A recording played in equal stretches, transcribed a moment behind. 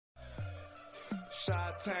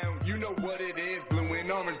Chi-town, you know what it is. Blue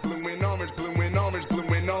and orange, blue and orange, blue and orange, blue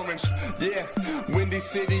and orange. Yeah, Windy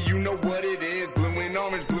City, you know what it is. Blue and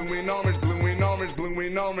orange, blue and orange, blue and orange, blue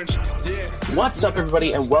and orange. Yeah. What's up,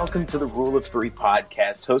 everybody, and welcome to the Rule of Three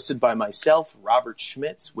podcast, hosted by myself, Robert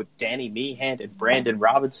Schmitz, with Danny Meehan and Brandon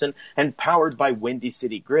Robinson, and powered by Windy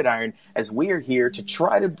City Gridiron, as we are here to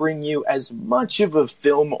try to bring you as much of a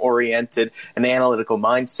film-oriented and analytical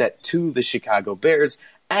mindset to the Chicago Bears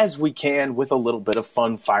as we can, with a little bit of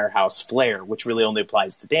fun firehouse flair, which really only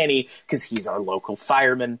applies to Danny because he's our local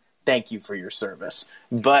fireman. Thank you for your service.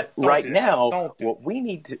 But right now,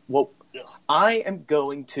 I am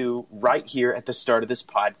going to, right here at the start of this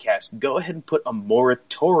podcast, go ahead and put a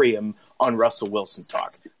moratorium on Russell Wilson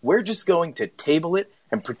talk. We're just going to table it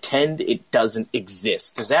and pretend it doesn't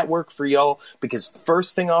exist. Does that work for y'all? Because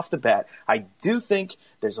first thing off the bat, I do think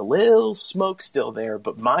there's a little smoke still there,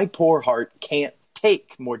 but my poor heart can't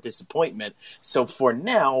take more disappointment. So for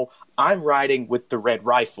now, I'm riding with the red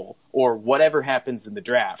rifle or whatever happens in the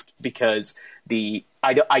draft, because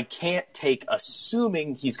I can't take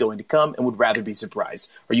assuming he's going to come and would rather be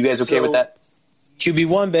surprised. Are you guys okay with that?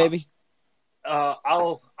 QB1, baby.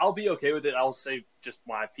 I'll be okay with it. I'll say just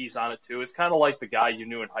my piece on it too. It's kind of like the guy you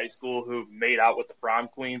knew in high school who made out with the prom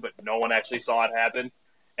queen, but no one actually saw it happen,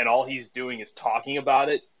 and all he's doing is talking about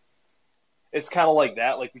it. It's kind of like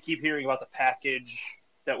that. Like, we keep hearing about the package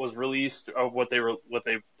that was released, or what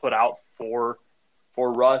they put out for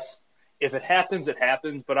Russ. If it happens, it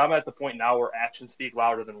happens. But I'm at the point now where actions speak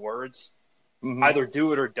louder than words. Mm-hmm. Either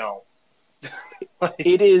do it or don't.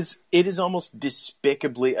 It is almost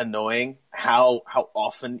despicably annoying how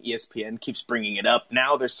often ESPN keeps bringing it up.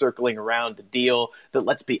 Now they're circling around a deal that,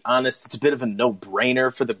 let's be honest, it's a bit of a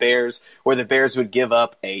no-brainer for the Bears, where the Bears would give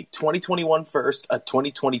up a 2021 first, a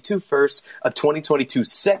 2022 first, a 2022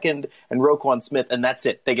 second, and Roquan Smith, and that's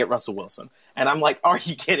it. They get Russell Wilson. And I'm like, are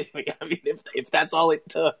you kidding me? I mean, if that's all it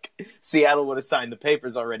took, Seattle would have signed the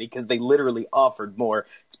papers already, because they literally offered more.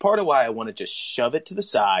 It's part of why I want to just shove it to the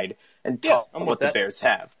side and talk about what the Bears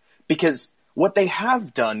have. Because what they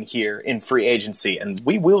have done here in free agency, and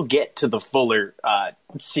we will get to the Fuller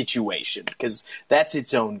situation, because that's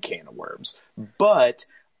its own can of worms. But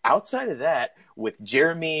outside of that, with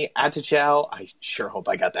Jeremy Atichow, I sure hope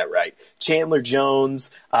I got that right, Chandler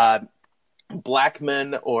Jones,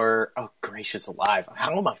 Blackman, or, oh, gracious alive,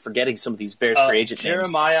 how am I forgetting some of these Bears free agent names?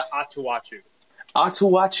 Jeremiah Atuachu.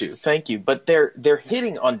 Atuachu, thank you. But they're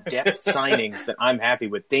hitting on depth signings that I'm happy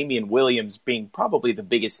with. Damian Williams being probably the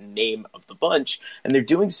biggest name of the bunch, and they're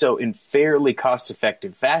doing so in fairly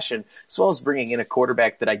cost-effective fashion, as well as bringing in a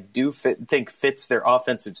quarterback that I do think fits their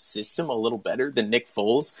offensive system a little better than Nick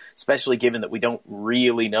Foles, especially given that we don't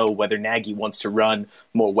really know whether Nagy wants to run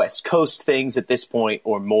more West Coast things at this point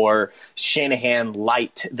or more Shanahan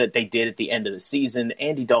light that they did at the end of the season.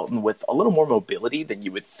 Andy Dalton, with a little more mobility than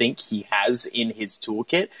you would think he has in his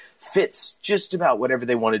toolkit, fits just about whatever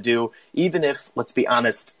they want to do, even if, let's be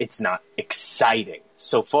honest, it's not exciting.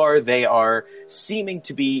 So far, they are seeming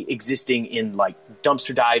to be existing in like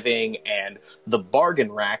dumpster diving and the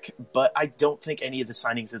bargain rack, but I don't think any of the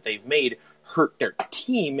signings that they've made hurt their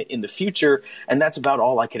team in the future, and that's about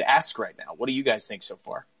all I could ask right now. What do you guys think so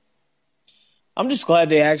far? I'm just glad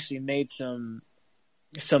they actually made some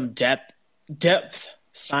depth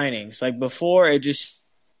signings. Like, before, it just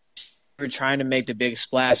were trying to make the big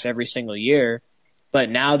splash every single year, but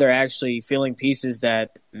now they're actually filling pieces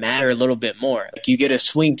that matter a little bit more. Like, you get a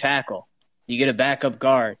swing tackle, you get a backup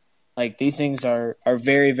guard. Like, these things are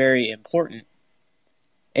very, very important.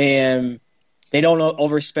 And they don't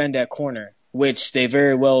overspend at corner, which they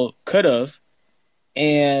very well could have.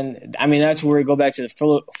 And I mean, that's where we go back to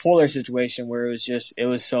the Fuller situation, where it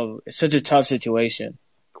was such a tough situation.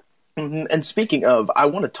 Mm-hmm. And speaking of, I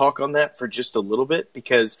want to talk on that for just a little bit,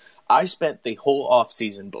 because I spent the whole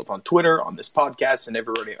offseason, both on Twitter, on this podcast, and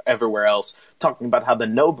everywhere else, talking about how the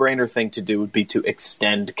no-brainer thing to do would be to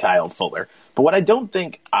extend Kyle Fuller. But what I don't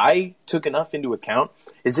think I took enough into account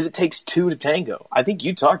is that it takes two to tango. I think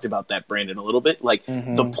you talked about that, Brandon, a little bit. Like,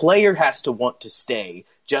 the player has to want to stay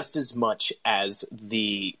just as much as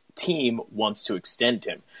the team wants to extend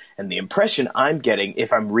him. And the impression I'm getting,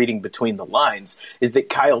 if I'm reading between the lines, is that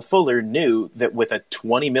Kyle Fuller knew that with a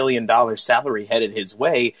 $20 million salary headed his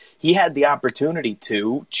way, he had the opportunity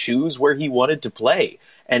to choose where he wanted to play.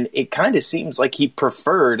 And it kind of seems like he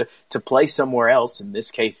preferred to play somewhere else, in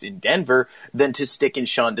this case in Denver, than to stick in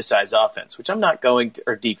Sean Desai's offense, which I'm not going to,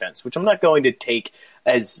 or defense, which I'm not going to take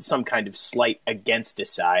as some kind of slight against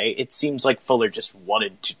Desai. It seems like Fuller just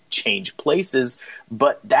wanted to change places,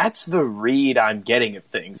 but that's the read I'm getting of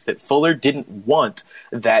things, that Fuller didn't want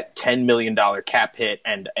that $10 million cap hit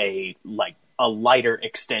and a a lighter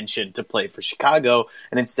extension to play for Chicago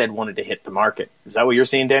and instead wanted to hit the market. Is that what you're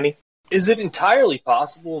seeing, Danny? Is it entirely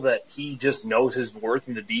possible that he just knows his worth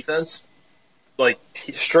in the defense? Like,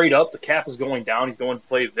 straight up, the cap is going down. He's going to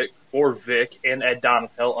play Vic and Ed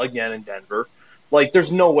Donatel again in Denver. Like,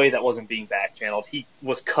 there's no way that wasn't being back-channeled. He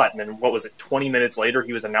was cut, and then, 20 minutes later,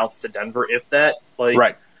 he was announced to Denver, if that. Like,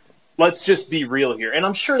 right. Let's just be real here. And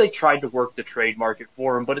I'm sure they tried to work the trade market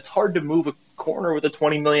for him, but it's hard to move a corner with a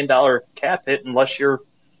 $20 million cap hit unless you're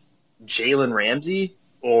Jalen Ramsey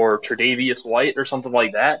or Tre'Davious White or something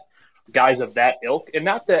like that, guys of that ilk. And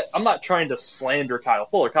not that I'm not trying to slander Kyle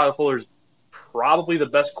Fuller. Kyle Fuller's probably the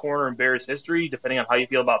best corner in Bears history, depending on how you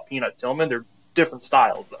feel about Peanut Tillman. They're different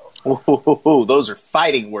styles, though. Ooh, those are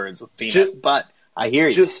fighting words with Peanut, but I hear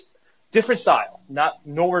you. Just different style, not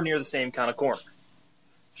nowhere near the same kind of corner.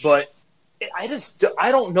 But I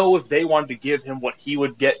don't know if they wanted to give him what he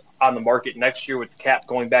would get on the market next year with the cap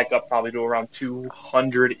going back up probably to around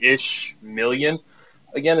 200-ish million.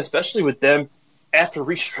 Again, especially with them after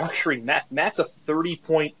restructuring Matt. Matt's a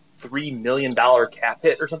 $30.3 million cap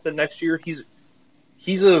hit or something next year.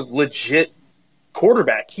 He's a legit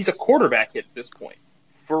quarterback. He's a quarterback hit at this point.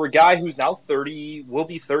 For a guy who's now 30, will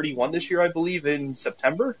be 31 this year, I believe, in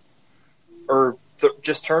September, or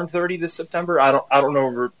just turned 30 this September. I don't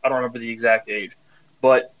remember the exact age,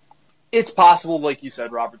 but it's possible, like you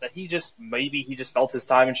said, Robert, that he just felt his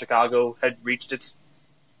time in Chicago had reached its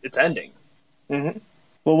ending. Mm-hmm.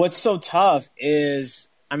 Well, what's so tough is,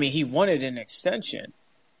 he wanted an extension,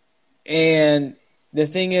 and the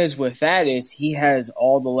thing is with that is he has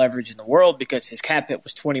all the leverage in the world because his cap hit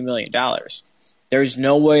was $20 million. There's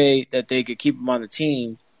no way that they could keep him on the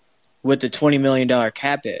team with the $20 million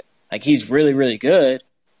cap hit. Like, he's really, really good,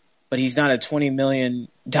 but he's not a $20 million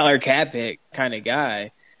cap hit kind of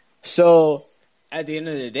guy. So at the end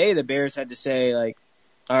of the day, the Bears had to say, like,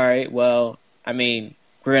 all right, well, we're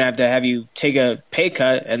going to have you take a pay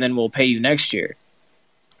cut and then we'll pay you next year.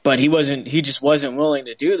 But he just wasn't willing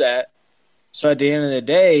to do that. So at the end of the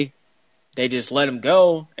day, they just let him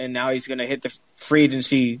go, and now he's going to hit the free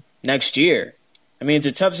agency next year. It's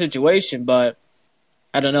a tough situation, but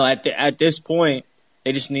I don't know. At this point,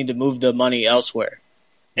 they just need to move the money elsewhere.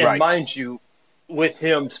 And right. Mind you, with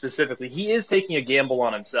him specifically, he is taking a gamble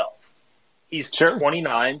on himself. He's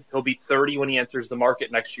 29. He'll be 30 when he enters the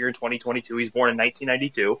market next year in 2022. He's born in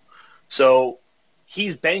 1992. So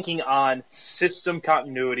he's banking on system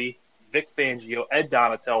continuity, Vic Fangio, Ed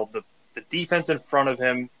Donatel, the defense in front of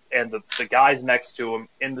him, and the guys next to him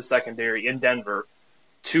in the secondary in Denver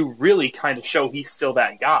to really kind of show he's still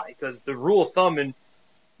that guy. Because the rule of thumb in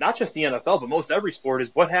not just the NFL, but most every sport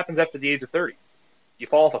is what happens after the age of 30. You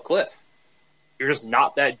fall off a cliff. You're just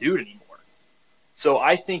not that dude anymore. So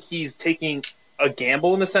I think he's taking a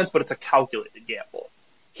gamble in a sense, but it's a calculated gamble.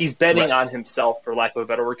 He's betting on himself, for lack of a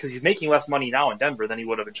better word, because he's making less money now in Denver than he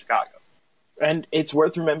would have in Chicago. And it's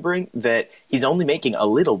worth remembering that he's only making a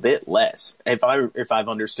little bit less. If I've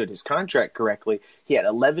understood his contract correctly, he had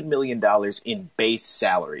 $11 million in base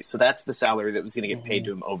salary. So that's the salary that was going to get paid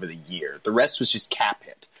to him over the year. The rest was just cap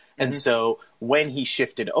hit. And so when he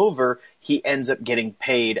shifted over, he ends up getting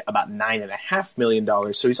paid about $9.5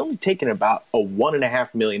 million. So he's only taken about a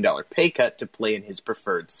 $1.5 million pay cut to play in his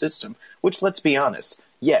preferred system, which, let's be honest,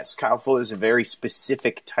 yes, Kyle Fuller is a very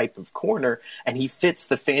specific type of corner, and he fits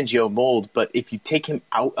the Fangio mold. But if you take him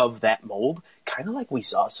out of that mold, kind of like we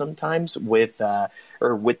saw sometimes with the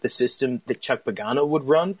system that Chuck Pagano would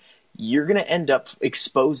run, you're going to end up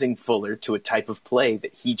exposing Fuller to a type of play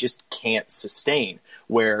that he just can't sustain,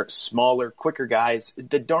 where smaller, quicker guys,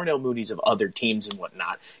 the Darnell Moody's of other teams and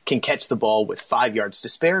whatnot, can catch the ball with 5 yards to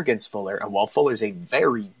spare against Fuller. And while Fuller's a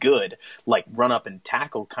very good, run up and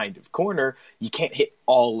tackle kind of corner, you can't hit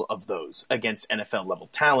all of those against NFL level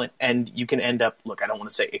talent. And you can end up, I don't want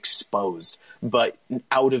to say exposed, but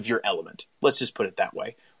out of your element. Let's just put it that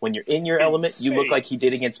way. When you're in your element, you look like he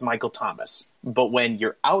did against Michael Thomas. But when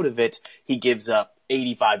you're out of it, he gives up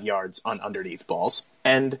 85 yards on underneath balls.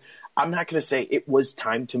 And I'm not going to say it was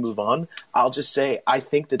time to move on. I'll just say I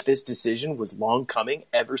think that this decision was long coming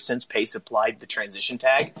ever since Pace applied the transition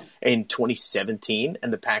tag in 2017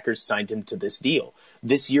 and the Packers signed him to this deal.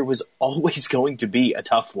 This year was always going to be a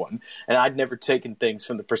tough one, and I'd never taken things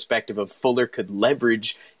from the perspective of Fuller could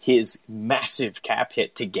leverage his massive cap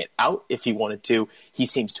hit to get out if he wanted to. He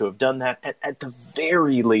seems to have done that. At the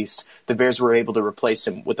very least, the Bears were able to replace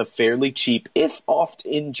him with a fairly cheap, if oft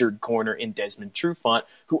injured corner in Desmond Trufant,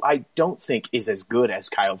 who I don't think is as good as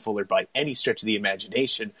Kyle Fuller by any stretch of the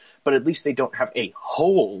imagination, but at least they don't have a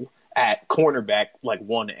hole at cornerback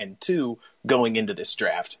 1 and 2 going into this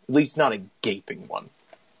draft. At least not a gaping one.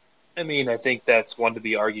 I mean, I think that's one to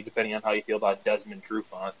be argued depending on how you feel about Desmond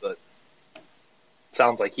Trufant, but it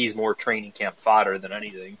sounds like he's more training camp fodder than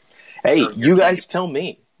anything. Hey, you guys tell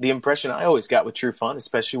me. The impression I always got with Trufant,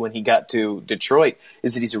 especially when he got to Detroit,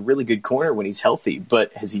 is that he's a really good corner when he's healthy.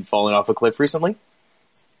 But has he fallen off a cliff recently?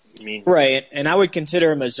 Right, and I would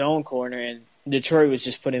consider him a zone corner, and Detroit was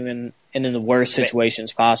just putting him in the worst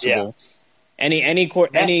situations possible. Yeah. Any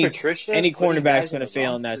cornerback's going to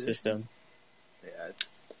fail in that system. Yeah.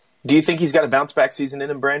 Do you think he's got a bounce back season in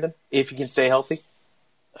him, Brandon? If he can stay healthy?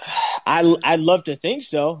 I'd love to think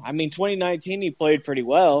so. I mean, 2019 he played pretty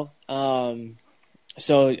well.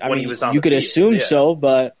 So I mean, you could assume so,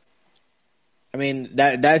 but I mean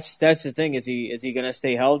that's the thing. Is he going to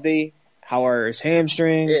stay healthy? How are his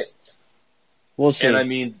hamstrings? We'll see. And I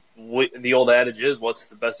mean, the old adage is, what's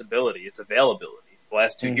the best ability? It's availability. The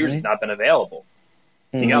last 2 years he's not been available.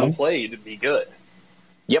 You got to play to be good.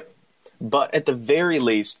 Yep. But at the very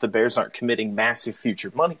least, the Bears aren't committing massive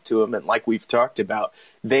future money to him. And like we've talked about,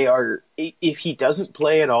 they are, if he doesn't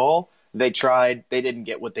play at all, they tried, they didn't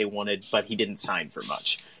get what they wanted, but he didn't sign for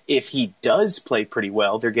much. If he does play pretty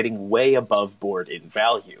well, they're getting way above board in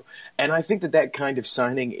value. And I think that kind of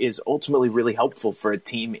signing is ultimately really helpful for a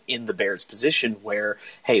team in the Bears' position where,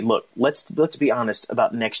 hey, look, let's be honest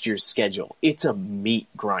about next year's schedule. It's a meat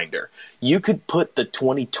grinder. You could put the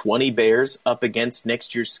 2020 Bears up against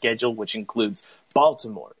next year's schedule, which includes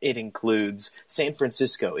Baltimore, it includes San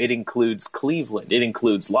Francisco, it includes Cleveland, it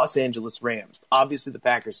includes Los Angeles Rams, obviously the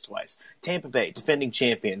Packers twice, Tampa Bay, defending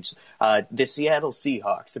champions, the Seattle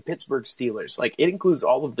Seahawks, the Pittsburgh Steelers. Like, it includes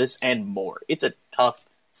all of this and more. It's a tough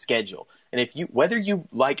schedule. And whether you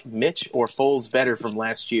like Mitch or Foles better from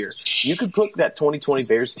last year, you could put that 2020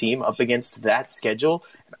 Bears team up against that schedule.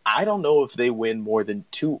 I don't know if they win more than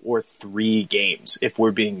 2 or 3 games, if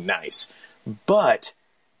we're being nice. But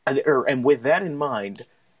and with that in mind,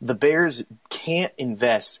 the Bears can't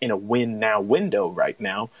invest in a win-now window right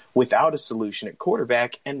now without a solution at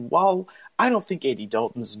quarterback. And while I don't think Andy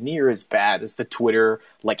Dalton's near as bad as the Twitter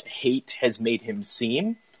hate has made him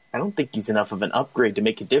seem, I don't think he's enough of an upgrade to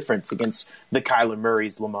make a difference against the Kyler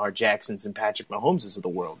Murrays, Lamar Jacksons, and Patrick Mahomeses of the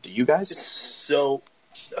world. Do you guys? So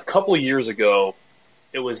a couple of years ago,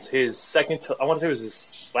 it was his I want to say it was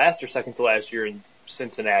his last or second to last year in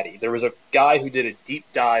Cincinnati. There was a guy who did a deep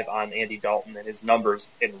dive on Andy Dalton and his numbers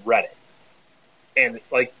in Reddit. And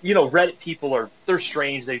Reddit people they're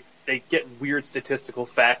strange. They get weird statistical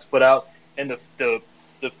facts put out. And the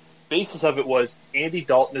basis of it was Andy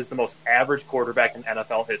Dalton is the most average quarterback in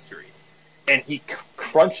NFL history. And he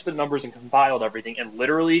crunched the numbers and compiled everything. And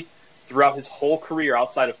literally throughout his whole career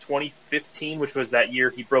outside of 2015, which was that year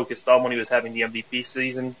he broke his thumb when he was having the MVP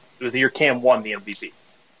season. It was the year Cam won the MVP.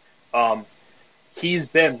 He's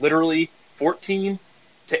been literally 14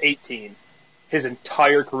 to 18 his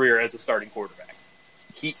entire career as a starting quarterback.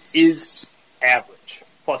 He is average,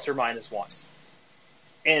 plus or minus 1.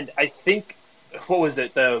 And I think, what was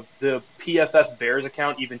it, the PFF Bears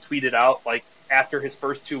account even tweeted out, after his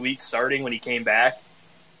first 2 weeks starting when he came back,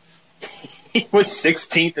 he was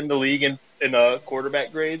 16th in the league in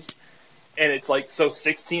quarterback grades. And it's so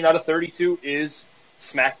 16 out of 32 is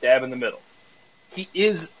smack dab in the middle. He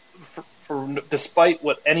is... despite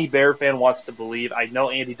what any Bear fan wants to believe, I know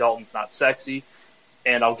Andy Dalton's not sexy,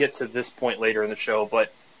 and I'll get to this point later in the show,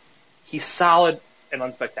 but he's solid and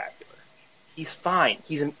unspectacular. He's fine.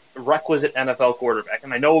 He's a requisite NFL quarterback.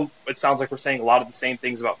 And I know it sounds like we're saying a lot of the same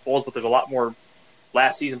things about Foles, but there's a lot more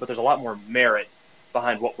last season, but there's a lot more merit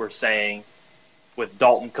behind what we're saying with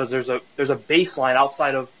Dalton, because there's a baseline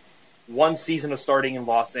outside of one season of starting in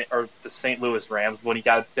the St. Louis Rams when he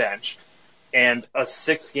got benched, and a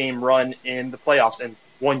 6-game run in the playoffs, and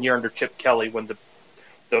 1 year under Chip Kelly when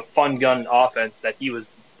the fun gun offense that he was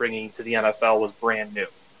bringing to the NFL was brand new.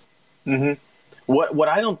 Mm-hmm. What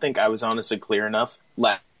I don't think I was honestly clear enough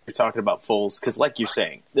you're talking about Foles, because like you're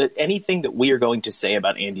saying, that anything that we are going to say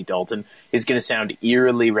about Andy Dalton is going to sound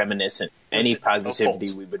eerily reminiscent of any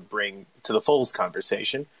positivity we would bring to the Foles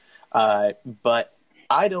conversation. But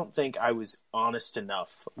I don't think I was honest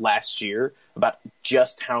enough last year about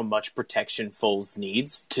just how much protection Foles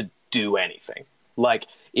needs to do anything.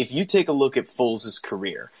 If you take a look at Foles'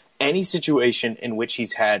 career, any situation in which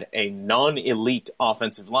he's had a non-elite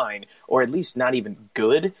offensive line, or at least not even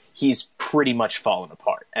good, he's pretty much fallen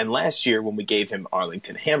apart. And last year, when we gave him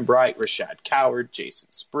Arlington Hambright, Rashad Coward,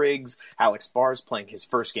 Jason Spriggs, Alex Bars playing his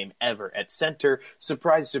first game ever at center,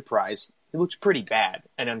 surprise, surprise, he looked pretty bad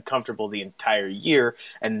and uncomfortable the entire year,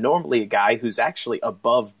 and normally a guy who's actually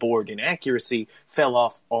above board in accuracy fell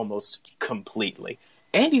off almost completely.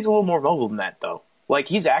 Andy's a little more mobile than that, though. Like,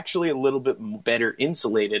 he's actually a little bit better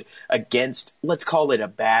insulated against, let's call it a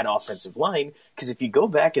bad offensive line, because if you go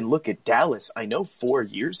back and look at Dallas, I know 4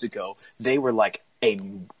 years ago, they were like a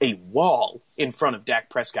wall in front of Dak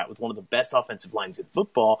Prescott with one of the best offensive lines in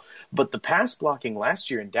football, but the pass blocking last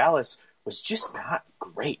year in Dallas was just not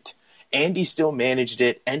great. Andy still managed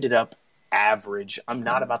it, ended up average. I'm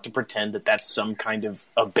not about to pretend that that's some kind of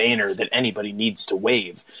a banner that anybody needs to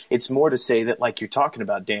wave. It's more to say that, like you're talking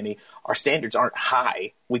about, Danny, our standards aren't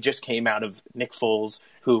high. We just came out of Nick Foles,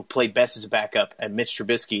 who played best as a backup, and Mitch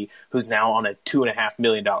Trubisky, who's now on a $2.5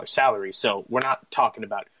 million salary. So we're not talking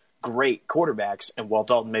about great quarterbacks, and while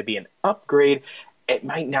Dalton may be an upgrade, it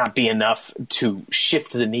might not be enough to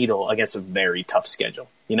shift the needle against a very tough schedule,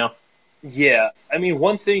 you know? Yeah, I mean,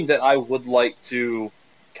 one thing that I would like to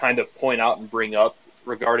kind of point out and bring up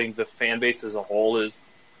regarding the fan base as a whole is,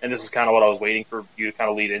 and this is kind of what I was waiting for you to kind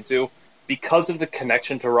of lead into, because of the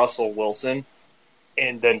connection to Russell Wilson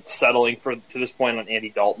and then settling to this point on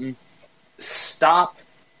Andy Dalton, stop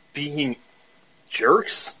being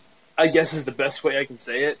jerks, I guess is the best way I can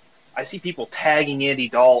say it. I see people tagging Andy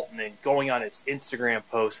Dalton and going on his Instagram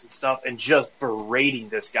posts and stuff and just berating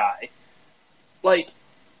this guy. Like,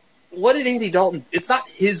 what did Andy Dalton... It's not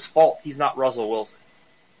his fault he's not Russell Wilson.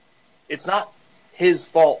 It's not his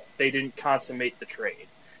fault they didn't consummate the trade.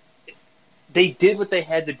 They did what they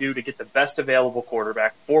had to do to get the best available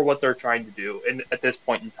quarterback for what they're trying to do at this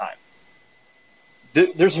point in time.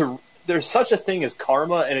 There's such a thing as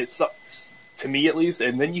karma, and it's, to me at least,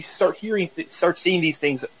 and then you start seeing these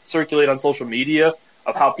things circulate on social media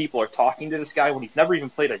of how people are talking to this guy when he's never even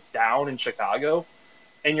played a down in Chicago,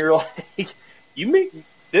 and you're like, maybe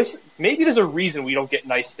there's a reason we don't get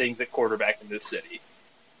nice things at quarterback in this city.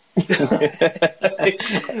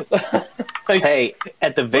 Hey,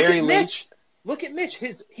 at the very least, look at Mitch.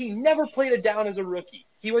 He never played a down as a rookie.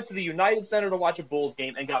 He went to the United Center to watch a Bulls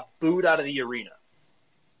game and got booed out of the arena.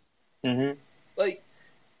 Mm-hmm. Like,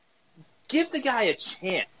 give the guy a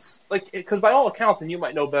chance. Like, because by all accounts, and you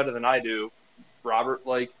might know better than I do, Robert,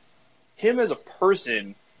 like, him as a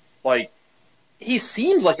person, like, he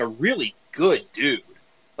seems like a really good dude.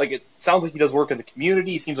 Like, it sounds like he does work in the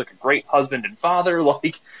community. He seems like a great husband and father.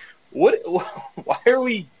 Like, why are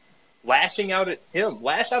we lashing out at him?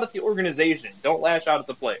 Lash out at the organization. Don't lash out at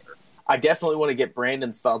the player. I definitely want to get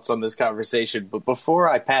Brandon's thoughts on this conversation, but before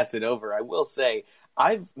I pass it over, I will say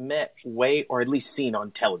I've met or at least seen on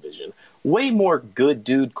television, way more good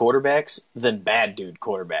dude quarterbacks than bad dude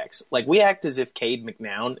quarterbacks. Like, we act as if Cade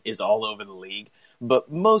McNown is all over the league,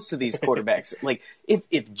 but most of these quarterbacks, like,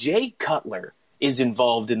 if Jay Cutler is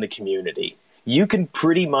involved in the community, you can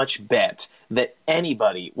pretty much bet that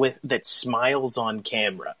anybody that smiles on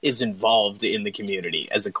camera is involved in the community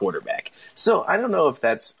as a quarterback. So I don't know if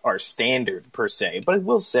that's our standard per se, but I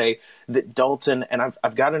will say that Dalton, and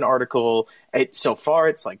I've got an article, so far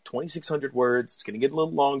it's like 2,600 words. It's going to get a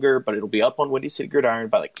little longer, but it'll be up on Windy City Gridiron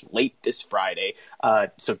by like late this Friday.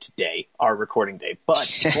 So today, our recording day. But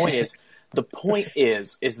the point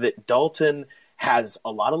is that Dalton has a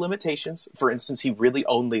lot of limitations. For instance, he really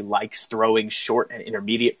only likes throwing short and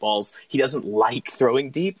intermediate balls. He doesn't like throwing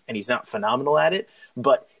deep, and he's not phenomenal at it.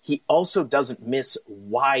 But he also doesn't miss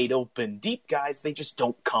wide open deep guys. They just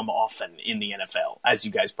don't come often in the NFL, as you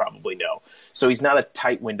guys probably know. So he's not a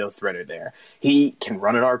tight window threader there. He can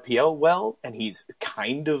run an RPO well, and he's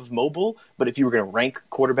kind of mobile. But if you were going to rank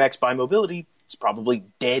quarterbacks by mobility, it's probably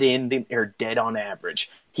dead on average.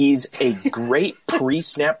 He's a great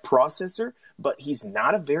pre-snap processor, but he's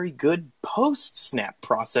not a very good post-snap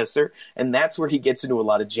processor, and that's where he gets into a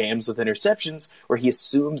lot of jams with interceptions, where he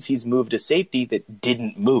assumes he's moved a safety that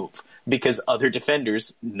didn't move because other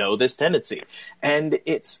defenders know this tendency. And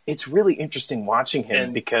it's really interesting watching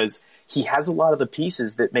him because he has a lot of the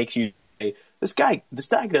pieces that makes you say, this guy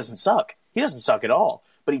doesn't suck. He doesn't suck at all,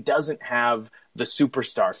 but he doesn't have the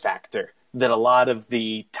superstar factor that a lot of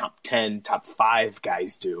the top 10, top 5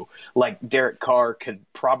 guys do. Like Derek Carr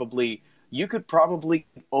you could probably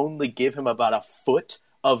only give him about a foot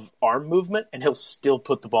of arm movement, and he'll still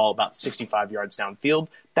put the ball about 65 yards downfield.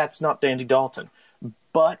 That's not Andy Dalton.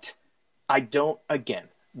 But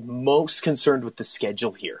most concerned with the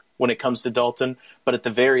schedule here when it comes to Dalton. But at the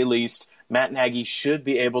very least, Matt Nagy should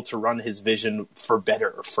be able to run his vision for better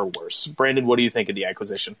or for worse. Brandon, what do you think of the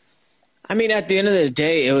acquisition? I mean, at the end of the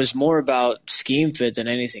day, it was more about scheme fit than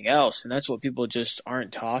anything else, and that's what people just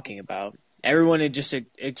aren't talking about. Everyone had just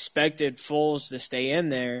expected Foles to stay in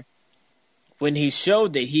there when he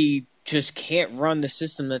showed that he just can't run the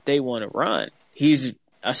system that they want to run. He's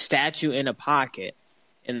a statue in a pocket,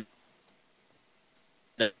 and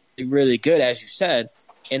really good, as you said.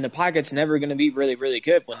 and the pocket's never going to be really, really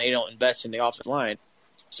good when they don't invest in the offensive line.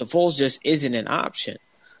 So Foles just isn't an option.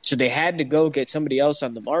 So they had to go get somebody else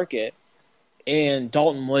on the market, and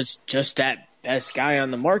Dalton was just that best guy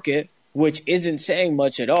on the market, which isn't saying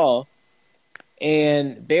much at all.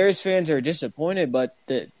 And Bears fans are disappointed, but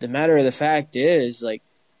the matter of the fact is, like,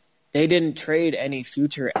 they didn't trade any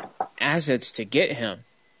future assets to get him.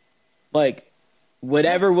 Like,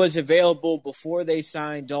 whatever was available before they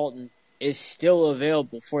signed Dalton is still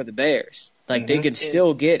available for the Bears. Like, they can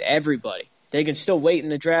still get everybody. They can still wait in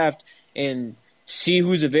the draft and see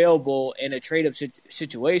who's available in a trade-up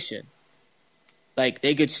situation. Like,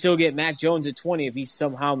 they could still get Mac Jones at 20 if he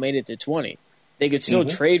somehow made it to 20. They could still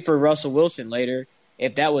trade for Russell Wilson later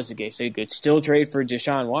if that was the case. They could still trade for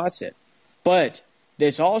Deshaun Watson. But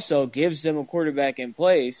this also gives them a quarterback in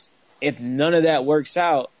place if none of that works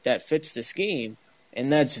out that fits the scheme.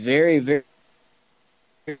 And that's very, very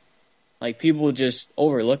 – like, people just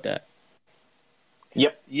overlook that.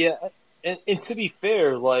 Yep. Yeah, and to be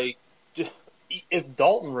fair, like, if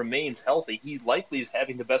Dalton remains healthy, he likely is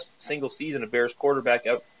having the best single season a Bears quarterback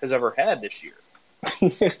has ever had this year.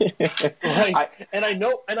 And I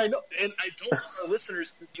don't want our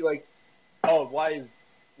listeners to be like, "Oh, why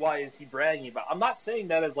is he bragging about?" I'm not saying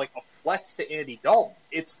that as like a flex to Andy Dalton.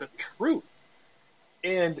 It's the truth.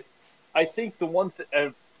 And I think the one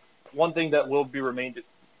thing that will be remained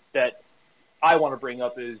that I want to bring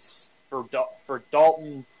up is for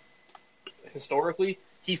Dalton. Historically,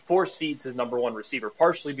 he force feeds his number one receiver,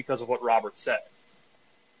 partially because of what Robert said.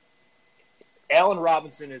 Allen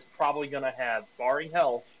Robinson is probably going to have, barring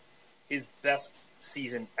health, his best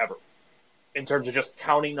season ever in terms of just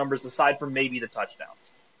counting numbers aside from maybe the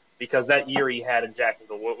touchdowns. Because that year he had in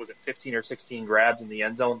Jacksonville, what was it, 15 or 16 grabs in the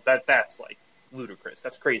end zone? That's like ludicrous.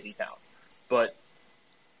 That's crazy town. But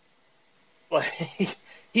like,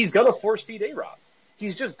 he's going to force feed A-Rob.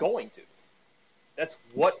 He's just going to. That's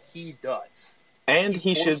what he does. And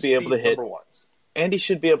he should be able to hit. And he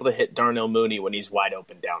should be able to hit Darnell Mooney when he's wide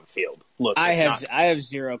open downfield. Look, I have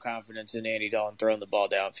zero confidence in Andy Dalton throwing the ball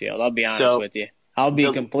downfield. I'll be honest with you. I'll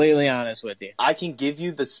be completely honest with you. I can give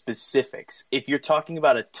you the specifics. If you're talking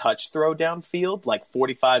about a touch throw downfield, like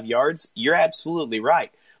 45 yards, you're absolutely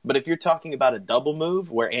right. But if you're talking about a double move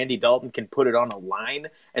where Andy Dalton can put it on a line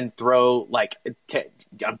and throw, like,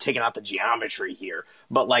 I'm taking out the geometry here,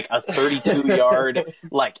 but like a 32-yard,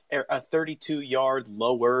 like a 32-yard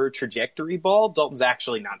lower trajectory ball, Dalton's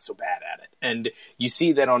actually not so bad at it. And you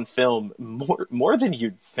see that on film more than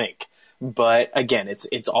you'd think. But again,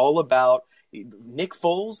 it's all about Nick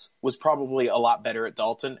Foles was probably a lot better at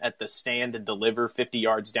Dalton at the stand and deliver 50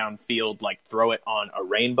 yards downfield, like throw it on a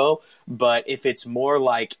rainbow. But if it's more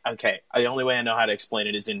like, okay, the only way I know how to explain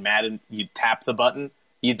it is in Madden, you tap the button,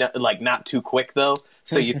 you like not too quick though,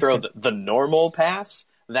 so you throw the normal pass.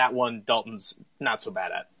 That one Dalton's not so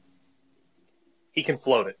bad at. He can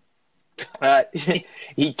float it.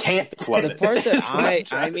 He can't float it. The part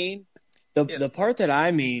that the part that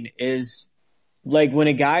I mean is, like, when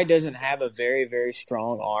a guy doesn't have a very, very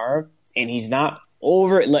strong arm and he's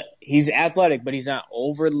athletic, but he's not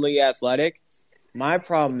overly athletic. My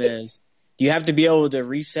problem is you have to be able to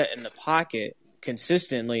reset in the pocket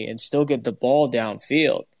consistently and still get the ball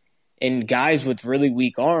downfield. And guys with really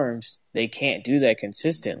weak arms, they can't do that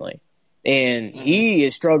consistently. And he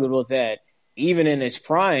has struggled with that even in his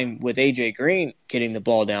prime with AJ Green getting the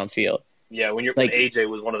ball downfield. Yeah, when AJ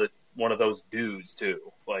was one of those dudes too.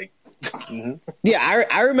 Like, yeah,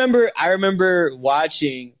 I remember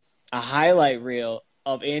watching a highlight reel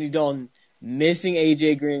of Andy Dalton missing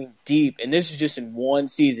AJ Green deep, and this was just in one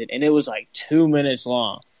season, and it was like 2 minutes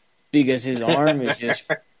long because his arm is just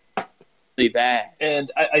really bad.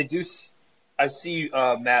 And I see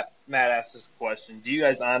Matt asked this question. Do you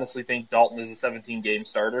guys honestly think Dalton is a 17-game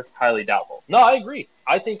starter? Highly doubtful. No, I agree.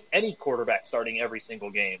 I think any quarterback starting every single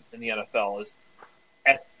game in the NFL is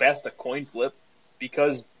at best a coin flip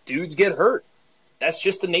because dudes get hurt. That's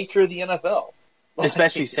just the nature of the NFL.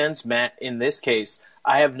 Especially since, Matt, in this case,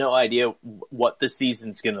 I have no idea what the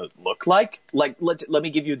season's going to look like. Like, let me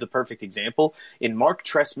give you the perfect example. In Mark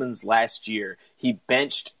Trestman's last year, he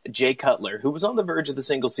benched Jay Cutler, who was on the verge of the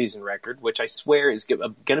single-season record, which I swear is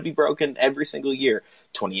going to be broken every single year.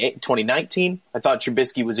 2019, I thought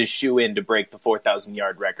Trubisky was a shoe-in to break the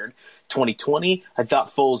 4,000-yard record. 2020, I thought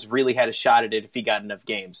Foles really had a shot at it if he got enough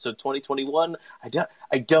games. So 2021,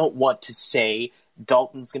 I don't want to say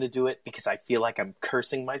Dalton's going to do it because I feel like I'm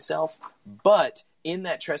cursing myself, but in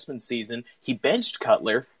that Trestman season, he benched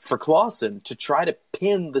Cutler for Clausen to try to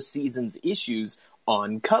pin the season's issues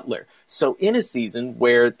on Cutler. So in a season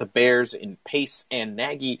where the Bears in Pace and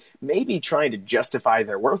Nagy may be trying to justify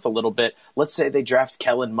their worth a little bit, let's say they draft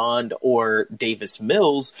Kellen Mond or Davis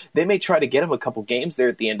Mills, they may try to get him a couple games there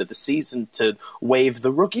at the end of the season to wave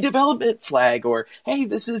the rookie development flag, or, hey,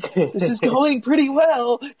 this is going pretty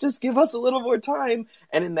well, just give us a little more time.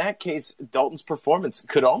 And in that case, Dalton's performance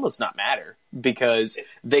could almost not matter because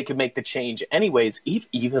they could make the change anyways,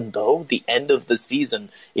 even though the end of the season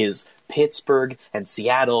is Pittsburgh and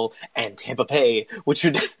Seattle and Tampa Bay, which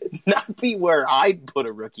would not be where I'd put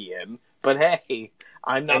a rookie in. But hey,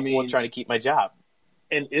 I'm not the one trying to keep my job.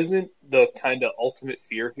 And isn't the kind of ultimate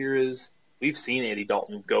fear here is we've seen Andy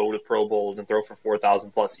Dalton go to Pro Bowls and throw for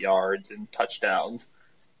 4,000 plus yards and touchdowns.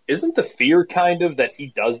 Isn't the fear kind of that he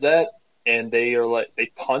does that and they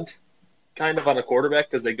punt kind of on a quarterback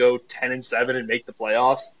because they go 10-7 and make the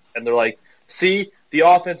playoffs, and they're like, see, the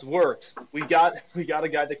offense works. We got a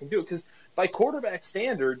guy that can do it. Because by quarterback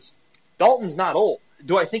standards, Dalton's not old.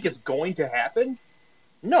 Do I think it's going to happen?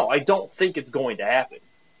 No, I don't think it's going to happen.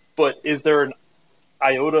 But is there an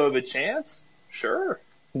iota of a chance? Sure.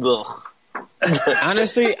 Ugh.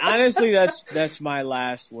 honestly, that's my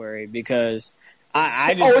last worry because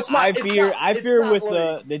I fear with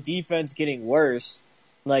the defense getting worse,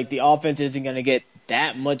 like the offense isn't going to get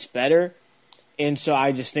that much better. And so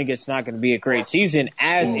I just think it's not going to be a great season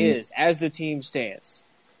as the team stands.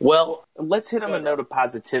 Well, let's hit on a note of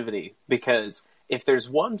positivity, because if there's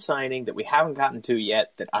one signing that we haven't gotten to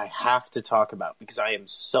yet that I have to talk about because I am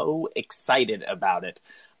so excited about it,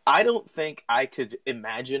 I don't think I could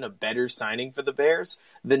imagine a better signing for the Bears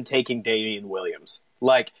than taking Damian Williams.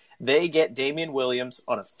 Like, they get Damian Williams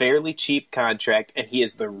on a fairly cheap contract, and he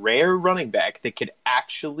is the rare running back that could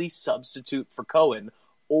actually substitute for Cohen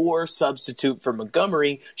or substitute for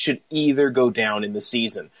Montgomery should either go down in the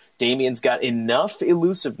season. Damian's got enough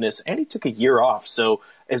elusiveness, and he took a year off, so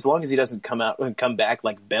as long as he doesn't come back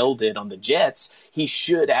like Bell did on the Jets, he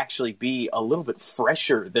should actually be a little bit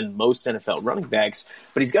fresher than most NFL running backs.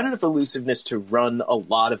 But he's got enough elusiveness to run a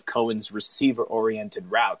lot of Cohen's receiver-oriented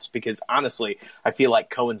routes, because honestly, I feel like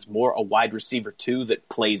Cohen's more a wide receiver too that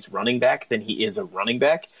plays running back than he is a running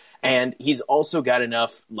back. And he's also got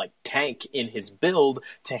enough like tank in his build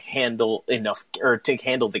to handle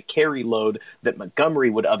the carry load that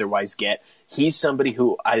Montgomery would otherwise get. He's somebody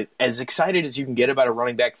who as excited as you can get about a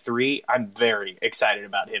running back 3, I'm very excited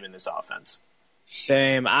about him in this offense.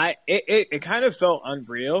 Same. It kind of felt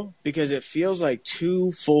unreal because it feels like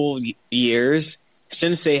 2 full years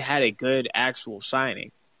since they had a good actual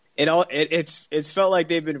signing. It's felt like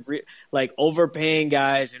they've been overpaying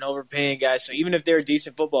guys. So even if they're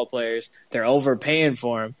decent football players, they're overpaying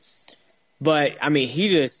for him. But I mean,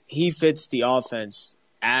 he fits the offense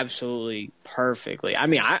absolutely perfectly. I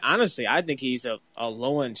mean, I think he's a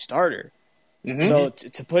low end starter. Mm-hmm. So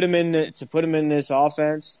to put him in this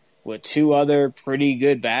offense with 2 other pretty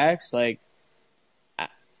good backs, like I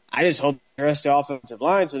just hope the rest of the offensive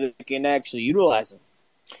line so that they can actually utilize him.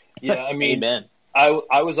 Yeah, I mean, amen.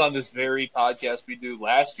 I was on this very podcast we do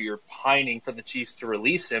last year pining for the Chiefs to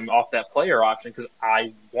release him off that player option because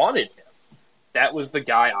I wanted him. That was the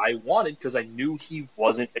guy I wanted because I knew he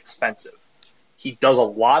wasn't expensive. He does a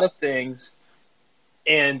lot of things,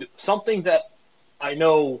 and something that I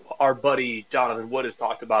know our buddy Jonathan Wood has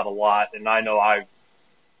talked about a lot, and I know I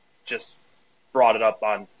just brought it up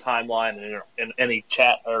on timeline and in any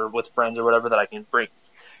chat or with friends or whatever that I can bring.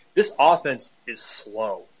 This offense is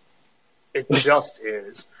slow. It just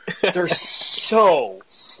is. They're so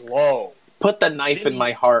slow. Put the knife in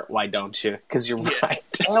my heart, why don't you? Because you're right.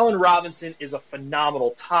 Allen Robinson is a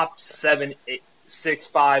phenomenal top 7, 8, 6,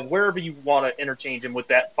 5, wherever you want to interchange him with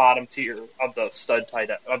that bottom tier of the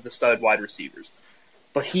stud wide receivers.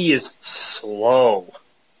 But he is slow.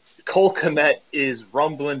 Cole Kmet is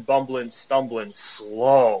rumbling, bumbling, stumbling,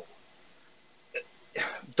 slow.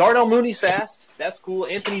 Darnell Mooney's fast. That's cool.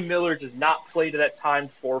 Anthony Miller does not play to that timed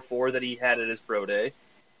 4.4 that he had at his pro day.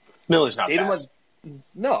 Miller's not fast.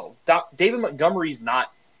 David Montgomery's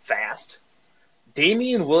not fast.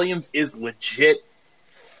 Damian Williams is legit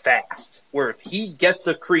fast, where if he gets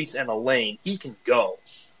a crease and a lane, he can go.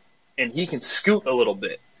 And he can scoot a little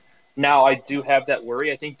bit. Now, I do have that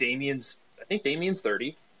worry. I think Damian's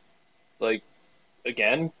 30. Like,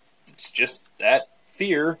 again, it's just that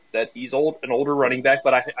fear that he's an older running back,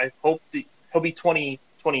 but I hope he'll be 20,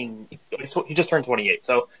 he just turned 28,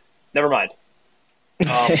 so never mind.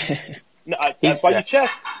 That's why you check.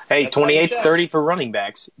 Hey, 28's 30 for running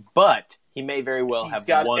backs, but he may very well have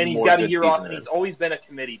one more good season. And he's got a year off, and he's always been a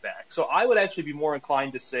committee back. So I would actually be more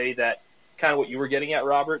inclined to say that, kind of what you were getting at,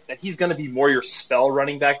 Robert, that he's going to be more your spell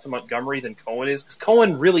running back to Montgomery than Cohen is, because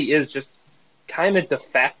Cohen really is just kind of de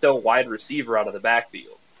facto wide receiver out of the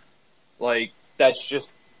backfield. Like, that's just,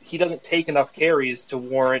 he doesn't take enough carries to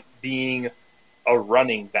warrant being a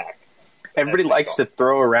running back. Everybody likes to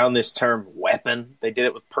throw around this term weapon. They did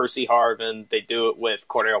it with Percy Harvin. They do it with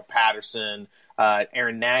Cordero Patterson.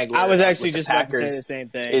 Aaron Nagler. I was actually just Packers, about to say the same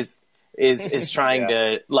thing. Is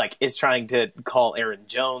trying to call Aaron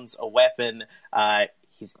Jones a weapon.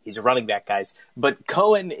 He's a running back, guys. But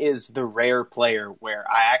Cohen is the rare player where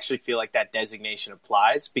I actually feel like that designation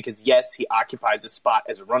applies because, yes, he occupies a spot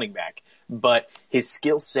as a running back, but his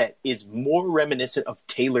skill set is more reminiscent of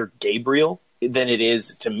Taylor Gabriel than it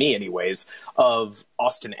is, to me anyways, of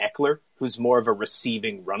Austin Eckler, who's more of a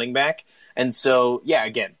receiving running back. And so, yeah,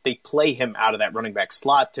 again, they play him out of that running back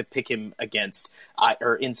slot to pick him against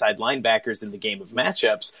or inside linebackers in the game of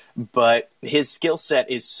matchups, but his skill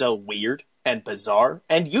set is so weird and bizarre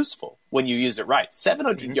and useful when you use it right.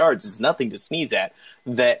 700 yards is nothing to sneeze at.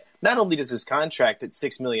 That not only does his contract at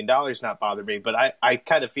 $6 million not bother me, but I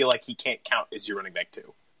kind of feel like he can't count as your running back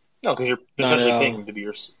too. No, because you're essentially paying him to be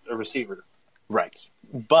a receiver. Right.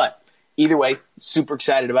 But either way, super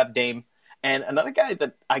excited about Dame. And another guy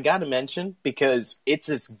that I got to mention, because it's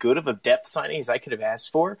as good of a depth signing as I could have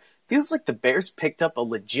asked for, feels like the Bears picked up a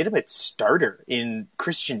legitimate starter in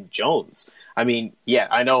Christian Jones. I mean, yeah,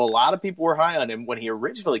 I know a lot of people were high on him when he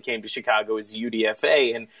originally came to Chicago as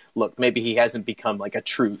UDFA, and look, maybe he hasn't become like a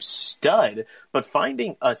true stud, but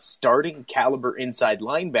finding a starting caliber inside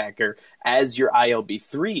linebacker as your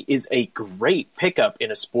ILB3 is a great pickup in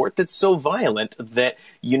a sport that's so violent that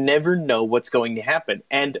you never know what's going to happen.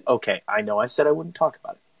 And, okay, I know I said I wouldn't talk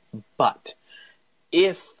about it, but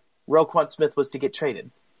if Roquan Smith was to get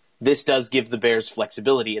traded, this does give the Bears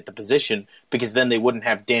flexibility at the position because then they wouldn't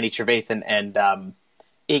have Danny Trevathan and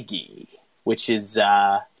Iggy, which is,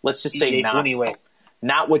 let's just say,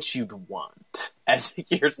 not what you'd want as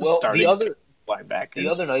your starting linebackers. The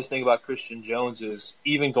other nice thing about Christian Jones is,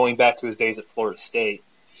 even going back to his days at Florida State,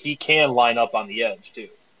 he can line up on the edge, too.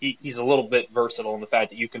 He's a little bit versatile in the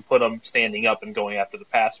fact that you can put him standing up and going after the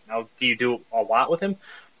passer. Now, do you do a lot with him?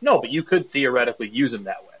 No, but you could theoretically use him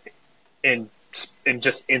that way. In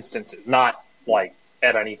just instances, not like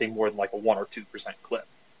at anything more than like a 1 or 2% clip.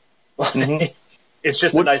 Mm-hmm. It's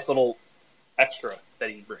just a nice little extra that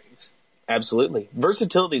he brings. Absolutely.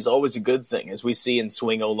 Versatility is always a good thing, as we see in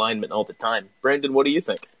swing O-linemen all the time. Brandon, what do you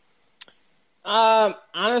think?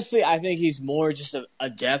 Honestly, I think he's more just a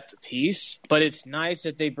depth piece, but it's nice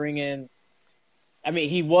that they bring in. I mean,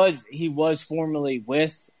 he was formerly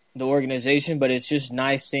with the organization, but it's just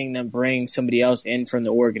nice seeing them bring somebody else in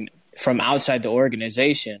from outside the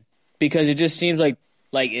organization, because it just seems like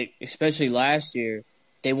especially last year,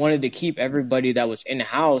 they wanted to keep everybody that was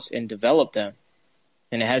in-house and develop them,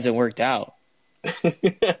 and it hasn't worked out.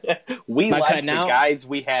 We like the guys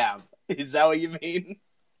we have. Is that what you mean?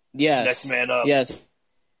 Yes. Next man up. Yes.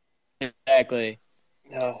 Exactly.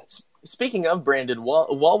 Speaking of, Brandon,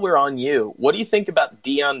 while we're on you, what do you think about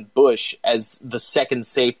Deion Bush as the second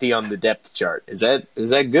safety on the depth chart? Is that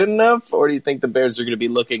good enough, or do you think the Bears are going to be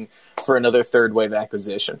looking for another third wave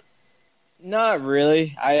acquisition? Not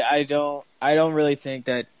really. I don't really think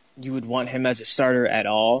that you would want him as a starter at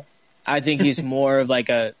all. I think he's more of like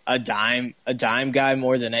a dime guy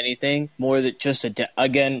more than anything, more than just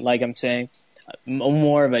again, like I'm saying,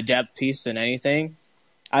 more of a depth piece than anything.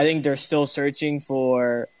 I think they're still searching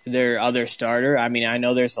for their other starter. I mean, I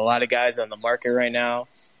know there's a lot of guys on the market right now.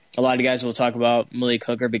 A lot of guys will talk about Malik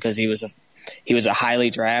Hooker because he was a highly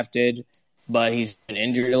drafted, but he's been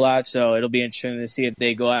injured a lot. So it'll be interesting to see if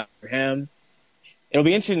they go after him. It'll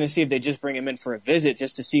be interesting to see if they just bring him in for a visit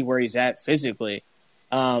just to see where he's at physically.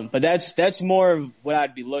 But that's more of what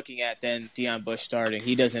I'd be looking at than Deion Bush starting.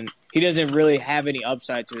 He doesn't really have any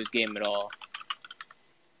upside to his game at all.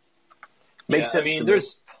 Makes sense. I mean,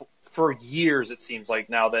 there's for years it seems like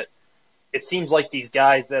now that it seems like these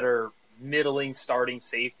guys that are middling starting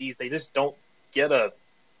safeties, they just don't get a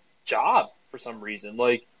job for some reason.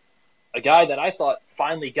 Like a guy that I thought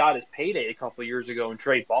finally got his payday a couple of years ago in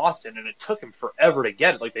Trey Boston, and it took him forever to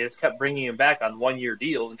get it. Like they just kept bringing him back on 1-year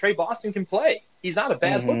deals, and Trey Boston can play. He's not a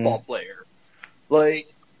bad football player.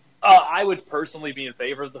 Like I would personally be in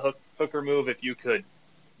favor of the Hooker move if you could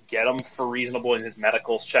get him for reasonable and his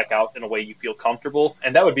medicals check out in a way you feel comfortable.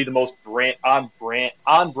 And that would be the most on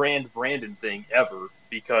brand Brandon thing ever,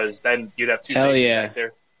 because then you'd have two safeties back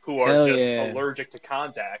there who are allergic to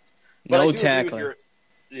contact. But no tackling.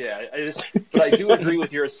 But I do agree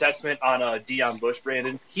with your assessment on Deion Bush,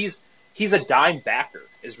 Brandon. He's a dime backer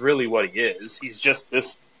is really what he is. He's just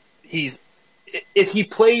this. If he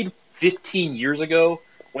played 15 years ago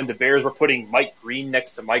when the Bears were putting Mike Green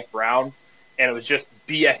next to Mike Brown, and it was just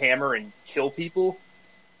be a hammer and kill people,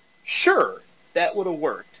 sure, that would have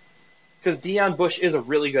worked. Because Deion Bush is a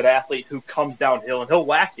really good athlete who comes downhill and he'll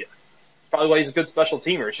whack you. Probably why he's a good special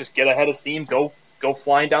teamer. It's just get ahead of steam, go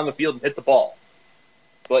flying down the field and hit the ball.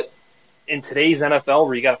 But in today's NFL,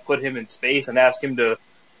 where you got to put him in space and ask him to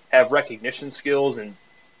have recognition skills and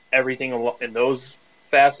everything in those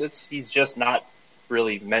facets, he's just not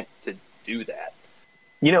really meant to do that.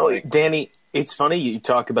 You know, Danny, it's funny you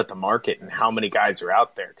talk about the market and how many guys are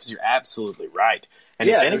out there, because you're absolutely right. And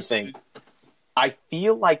if anything, I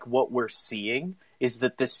feel like what we're seeing is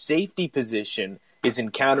that the safety position is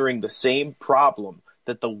encountering the same problem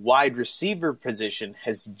that the wide receiver position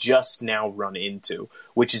has just now run into,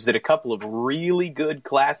 which is that a couple of really good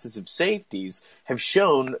classes of safeties have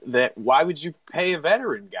shown that why would you pay a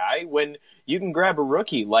veteran guy when you can grab a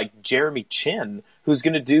rookie like Jeremy Chin, who's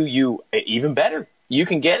going to do you even better? You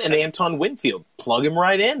can get an Anton Winfield, plug him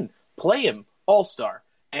right in, play him, all-star.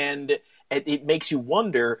 And it makes you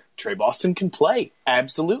wonder, Trey Boston can play,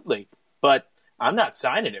 absolutely. But I'm not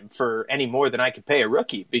signing him for any more than I could pay a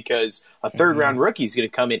rookie, because a third-round rookie is going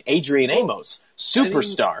to come in. Adrian Amos,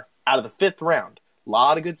 superstar, out of the fifth round. A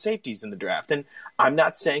lot of good safeties in the draft. And I'm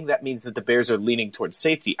not saying that means that the Bears are leaning towards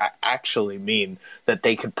safety. I actually mean that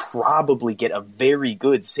they could probably get a very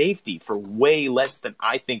good safety for way less than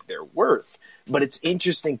I think they're worth. But it's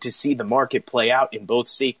interesting to see the market play out in both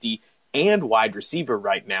safety and wide receiver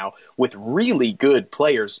right now, with really good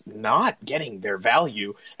players not getting their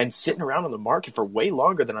value and sitting around on the market for way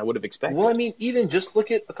longer than I would have expected. Well, I mean, even just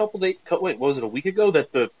look at a week ago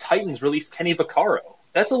that the Titans released Kenny Vaccaro.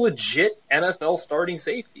 That's a legit NFL starting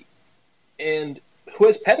safety. And who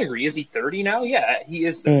has pedigree? Is he 30 now? Yeah, he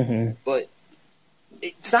is 30. But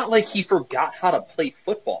it's not like he forgot how to play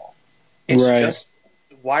football. It's just,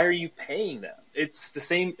 why are you paying them? It's the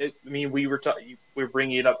same. We were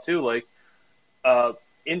bringing it up too. Like,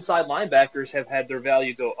 inside linebackers have had their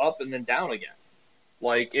value go up and then down again.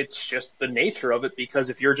 Like, it's just the nature of it, because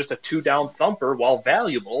if you're just a 2-down thumper, while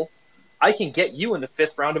valuable, I can get you in the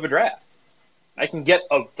 5th round of a draft. I can get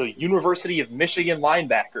the University of Michigan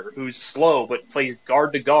linebacker who's slow but plays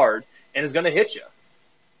guard to guard and is going to hit you.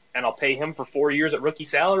 And I'll pay him for 4 years at rookie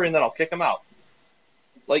salary, and then I'll kick him out.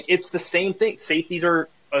 Like, it's the same thing. Safeties are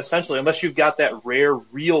essentially, unless you've got that rare,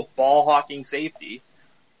 real ball-hawking safety,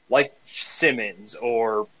 like Simmons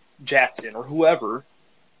or Jackson or whoever,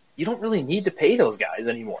 you don't really need to pay those guys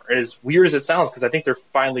anymore. As weird as it sounds, because I think the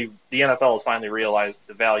NFL has finally realized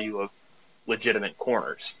the value of legitimate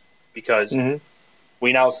corners, because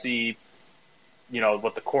we now see,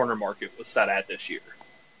 what the corner market was set at this year.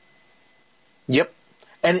 Yep.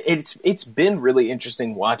 And it's been really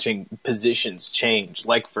interesting watching positions change.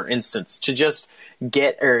 Like, for instance, to just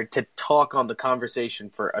to talk on the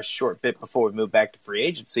conversation for a short bit before we move back to free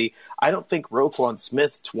agency, I don't think Roquan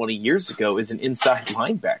Smith 20 years ago is an inside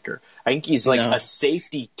linebacker. I think he's a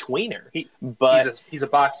safety tweener. He's a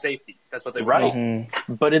box safety. That's what they were right.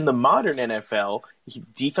 But in the modern NFL,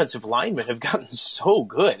 defensive linemen have gotten so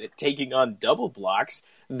good at taking on double blocks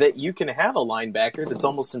that you can have a linebacker that's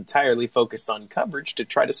almost entirely focused on coverage to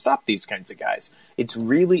try to stop these kinds of guys. It's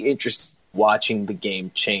really interesting watching the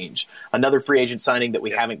game change. Another free agent signing that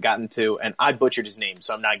we haven't gotten to, and I butchered his name,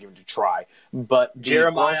 so I'm not going to try, but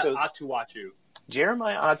Jeremiah Atuachu.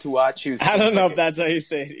 Jeremiah Atuachu. I don't know if that's how you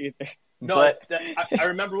say it either. No, I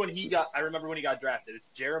remember when he got drafted. It's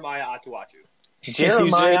Jeremiah Atuachu.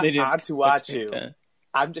 Jeremiah Atuachu.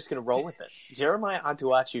 I'm just going to roll with it. Jeremiah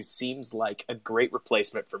Atuachu seems like a great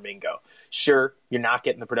replacement for Mingo. Sure, you're not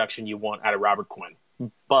getting the production you want out of Robert Quinn,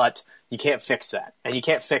 but you can't fix that. And you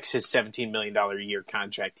can't fix his $17 million a year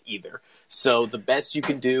contract either. So the best you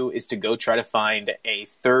can do is to go try to find a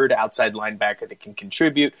third outside linebacker that can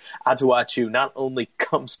contribute. Atuachu not only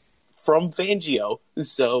comes from Fangio,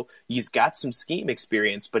 so he's got some scheme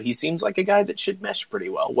experience, but he seems like a guy that should mesh pretty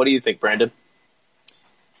well. What do you think, Brandon?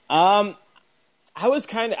 I was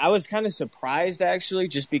kind of surprised, actually,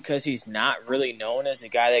 just because he's not really known as a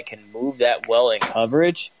guy that can move that well in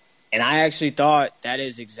coverage. And I actually thought that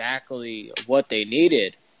is exactly what they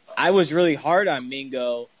needed. I was really hard on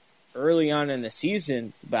Mingo early on in the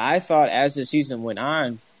season, but I thought as the season went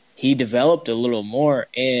on, he developed a little more,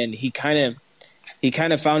 and he kind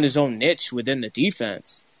of found his own niche within the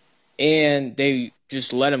defense. And they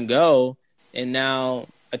just let him go, and now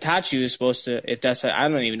Atachu is supposed to, I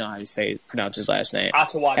don't even know how to pronounce his last name.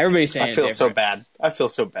 Atuachu. Everybody's saying I feel so bad.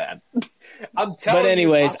 I'm telling you. But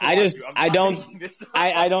anyways, Atuachu. I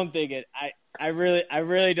don't think it. I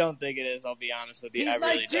really don't think it is. I'll be honest with you. He's I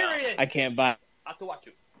really Nigerian. don't. I can't buy.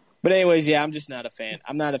 Atuachu. But anyways, yeah, I'm just not a fan.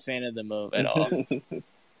 I'm not a fan of the move at all.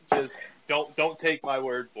 Just don't take my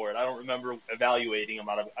word for it. I don't remember evaluating him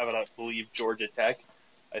out of, I believe, Georgia Tech,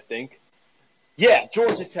 I think. Yeah,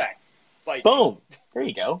 Georgia Tech. Like, Boom. There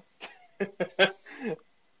you go.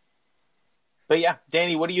 But yeah,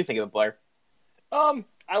 Danny, what do you think of the player?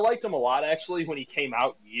 I liked him a lot, actually, when he came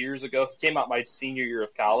out years ago. He came out my senior year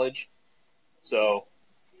of college. So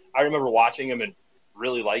I remember watching him and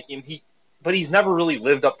really liking him. But he's never really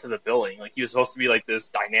lived up to the billing. Like, he was supposed to be like this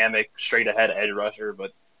dynamic, straight-ahead edge rusher,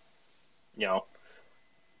 but, you know,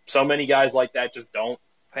 so many guys like that just don't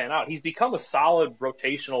pan out. He's become a solid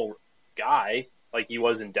rotational guy like he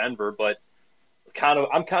was in Denver, but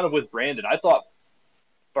I'm kind of with Brandon. I thought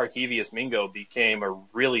Barkevious Mingo became a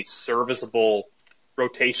really serviceable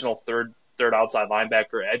rotational third outside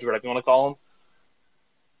linebacker, edge, whatever you want to call him.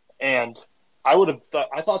 And I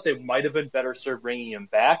thought they might have been better served bringing him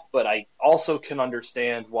back, but I also can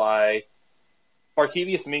understand why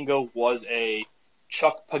Barkevious Mingo was a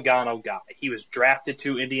Chuck Pagano guy. He was drafted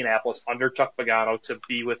to Indianapolis under Chuck Pagano to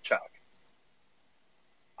be with Chuck.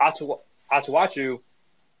 Atuachu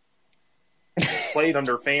played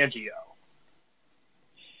under Fangio.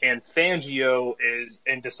 And Fangio is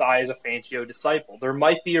in Desai as a Fangio disciple. There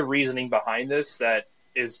might be a reasoning behind this that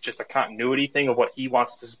is just a continuity thing of what he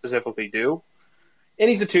wants to specifically do. And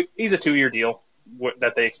he's a 2-year deal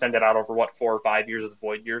that they extended out over 4 or 5 years of the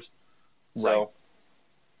void years. So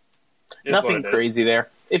right. Nothing crazy there.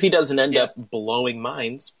 If he doesn't end up blowing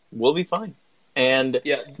minds, we'll be fine. And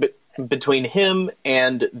between him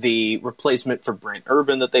and the replacement for Brent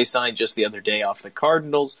Urban that they signed just the other day off the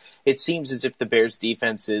Cardinals, it seems as if the Bears'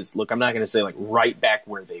 defense is, look, I'm not going to say like right back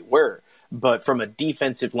where they were, but from a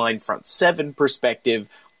defensive line front seven perspective,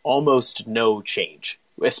 almost no change,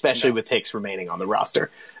 especially with Hicks remaining on the roster.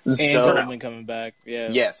 And Goldman coming back. Yeah.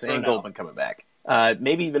 Yes, and Goldman coming back.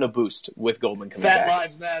 Maybe even a boost with Goldman coming back. Fat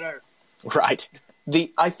lives matter. Right.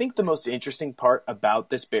 I think the most interesting part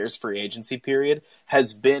about this Bears free agency period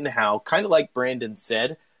has been how, kind of like Brandon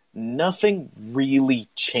said, nothing really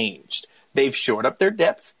changed. They've shored up their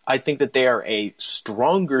depth. I think that they are a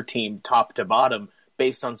stronger team top to bottom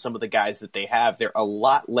based on some of the guys that they have. They're a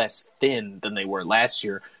lot less thin than they were last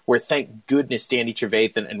year, where thank goodness Danny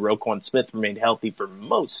Trevathan and Roquan Smith remained healthy for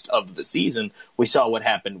most of the season. We saw what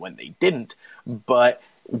happened when they didn't. But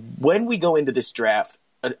when we go into this draft,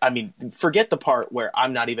 I mean, forget the part where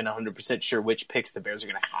I'm not even 100% sure which picks the Bears are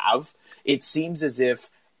going to have. It seems as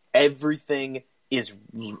if everything is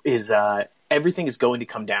going to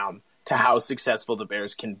come down to how successful the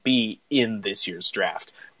Bears can be in this year's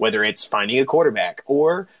draft, whether it's finding a quarterback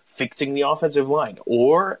or fixing the offensive line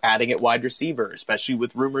or adding at wide receiver, especially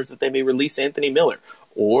with rumors that they may release Anthony Miller,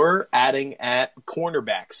 or adding at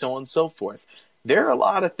cornerback, so on and so forth. There are a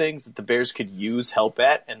lot of things that the Bears could use help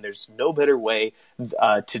at, and there's no better way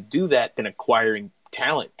to do that than acquiring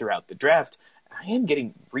talent throughout the draft. I am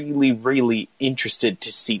getting really, really interested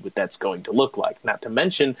to see what that's going to look like. Not to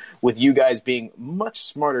mention, with you guys being much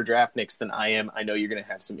smarter draftniks than I am, I know you're going to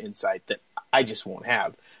have some insight that I just won't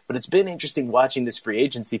have. But it's been interesting watching this free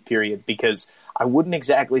agency period because I wouldn't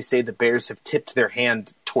exactly say the Bears have tipped their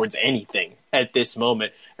hand towards anything at this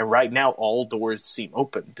moment. And right now, all doors seem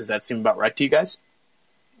open. Does that seem about right to you guys?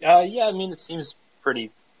 Yeah, I mean, it seems pretty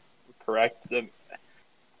correct. I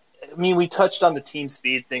mean, we touched on the team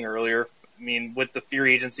speed thing earlier. I mean, with the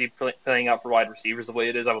free agency playing out for wide receivers the way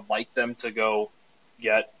it is, I would like them to go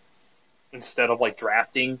get, instead of like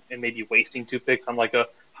drafting and maybe wasting 2 picks on like a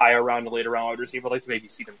higher round and later round wide receiver, I'd like to maybe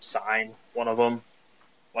see them sign one of them.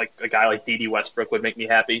 Like a guy like D.D. Westbrook would make me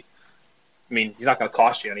happy. I mean, he's not going to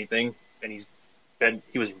cost you anything, and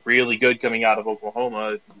he was really good coming out of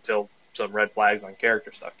Oklahoma until some red flags on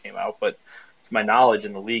character stuff came out. But to my knowledge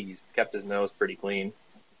in the league, he's kept his nose pretty clean.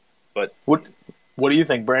 But what do you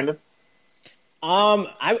think, Brandon?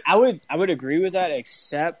 I would agree with that,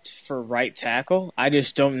 except for right tackle. I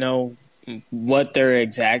just don't know what their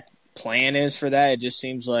exact plan is for that. It just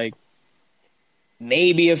seems like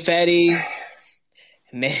maybe a Fetty,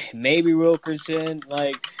 maybe Wilkerson.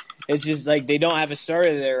 Like, it's just like they don't have a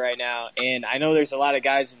starter there right now. And I know there's a lot of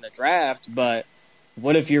guys in the draft, but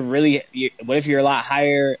what if you're a lot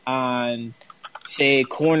higher on, say,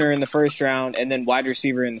 corner in the first round and then wide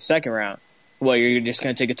receiver in the second round? Well, you're just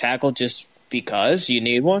going to take a tackle just because you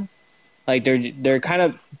need one? Like, they're kind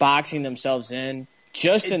of boxing themselves in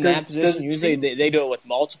just in that position. Usually they do it with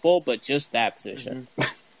multiple, but just that position.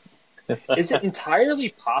 Is it entirely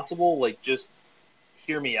possible, like, just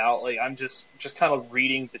hear me out, like, I'm just kind of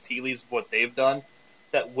reading the tea leaves of what they've done,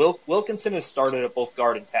 that Wilkinson has started at both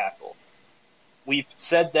guard and tackle. We've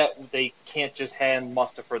said that they can't just hand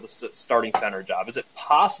Mustafa the starting center job. Is it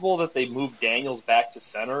possible that they move Daniels back to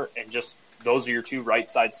center and just those are your two right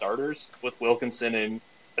side starters with Wilkinson and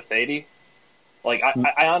Ifedi. Like,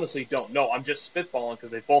 I honestly don't know. I'm just spitballing because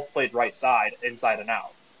they both played right side, inside and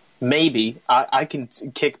out. Maybe. I can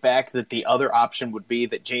kick back that the other option would be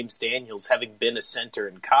that James Daniels, having been a center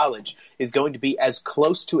in college, is going to be as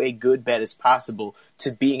close to a good bet as possible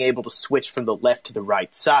to being able to switch from the left to the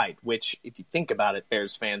right side, which, if you think about it,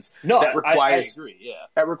 Bears fans, that requires, I agree, yeah.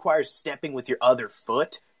 That requires stepping with your other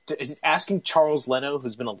foot. Asking Charles Leno,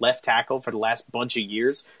 who's been a left tackle for the last bunch of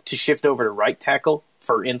years, to shift over to right tackle,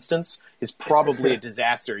 for instance, is probably a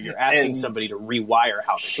disaster. You're asking somebody to rewire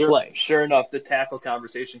how they play. Sure enough, the tackle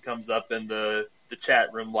conversation comes up and the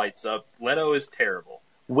chat room lights up. Leno is terrible.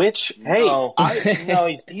 Which,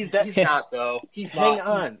 he's not though. Hang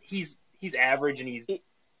on. He's average and he's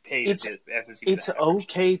paid it's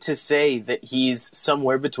okay to say that he's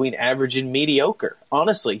somewhere between average and mediocre.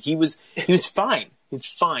 Honestly, he was fine.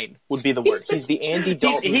 Fine would be the word. He's the Andy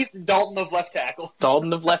Dalton. He's Dalton of left tackles.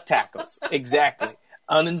 Dalton of left tackles. Exactly.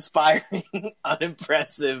 Uninspiring,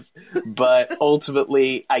 unimpressive, but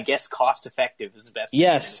ultimately, I guess, cost-effective is the best thing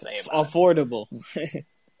to say about affordable.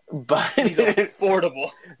 But he's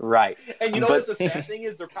affordable. Right. And you know what the sad thing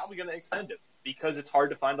is? They're probably going to extend him because it's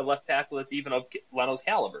hard to find a left tackle that's even of Leno's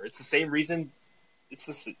caliber. It's the same reason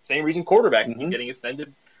quarterbacks keep getting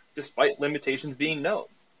extended despite limitations being known.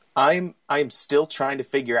 I'm still trying to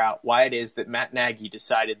figure out why it is that Matt Nagy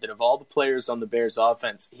decided that of all the players on the Bears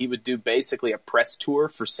offense, he would do basically a press tour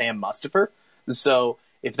for Sam Mustipher. So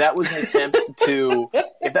if that was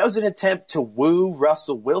an attempt to woo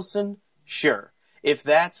Russell Wilson, sure. If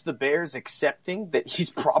that's the Bears accepting that he's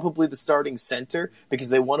probably the starting center because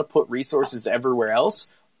they want to put resources everywhere else,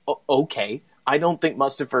 okay. I don't think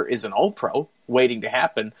Mustipher is an all-pro waiting to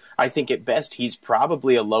happen. I think at best he's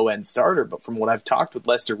probably a low-end starter, but from what I've talked with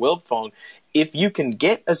Lester Wiltfong, if you can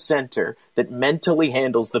get a center that mentally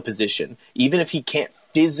handles the position, even if he can't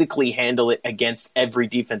physically handle it against every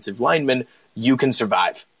defensive lineman, you can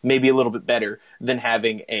survive. Maybe a little bit better than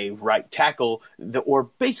having a right tackle or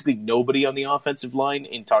basically nobody on the offensive line,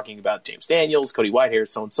 in talking about James Daniels, Cody Whitehair,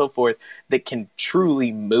 so on and so forth, that can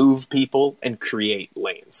truly move people and create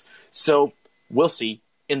lanes. So we'll see.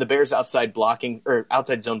 In the Bears outside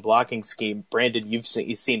zone blocking scheme, Brandon, you've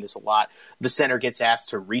seen this a lot. The center gets asked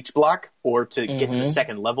to reach block or to get to the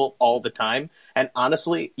second level all the time. And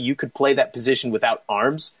honestly, you could play that position without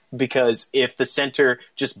arms, because if the center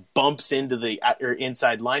just bumps into the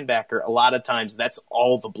inside linebacker, a lot of times that's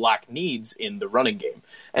all the block needs in the running game.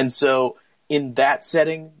 And so in that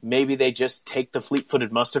setting, maybe they just take the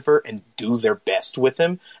fleet-footed Mustipher and do their best with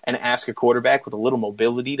him and ask a quarterback with a little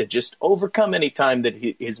mobility to just overcome any time that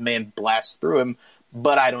his man blasts through him.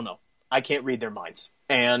 But I don't know. I can't read their minds.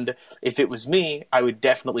 And if it was me, I would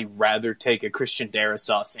definitely rather take a Christian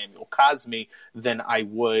Darrisaw, Samuel Cosme than I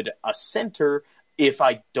would a center if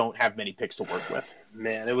I don't have many picks to work with.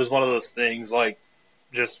 Man, it was one of those things, like,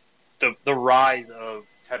 just the rise of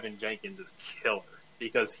Tevin Jenkins is killer,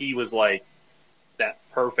 because he was like that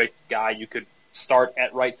perfect guy you could start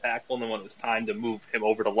at right tackle, and then when it was time to move him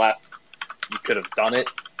over to left, you could have done it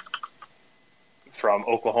from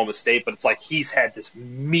Oklahoma State. But it's like he's had this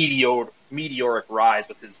meteoric rise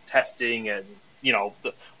with his testing, and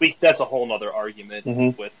that's a whole nother argument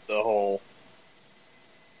with the whole,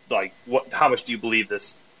 like, how much do you believe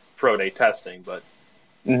this pro day testing? But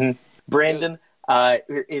Brandon,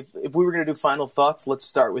 if we were going to do final thoughts, let's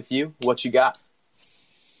start with you. What you got?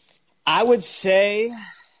 I would say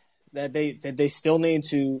that they still need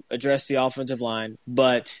to address the offensive line,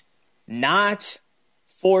 but not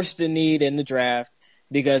force the need in the draft,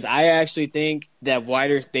 because I actually think that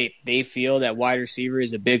they feel that wide receiver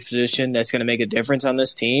is a big position that's going to make a difference on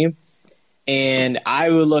this team. And I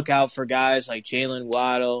would look out for guys like Jalen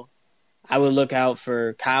Waddle. I would look out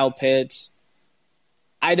for Kyle Pitts.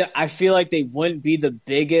 I feel like they wouldn't be the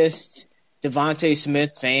biggest Devontae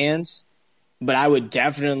Smith fans, but I would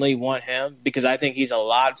definitely want him because I think he's a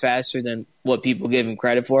lot faster than what people give him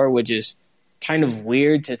credit for, which is kind of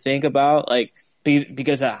weird to think about. Like,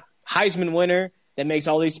 because a Heisman winner that makes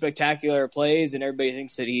all these spectacular plays and everybody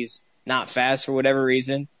thinks that he's not fast for whatever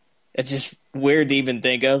reason. That's just weird to even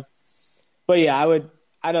think of. But yeah,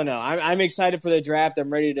 I don't know. I'm excited for the draft.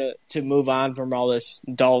 I'm ready to move on from all this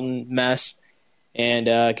Dalton mess and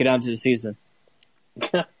get on to the season.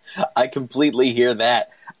 I completely hear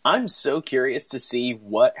that. I'm so curious to see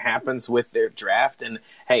what happens with their draft. And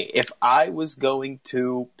hey, if I was going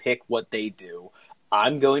to pick what they do,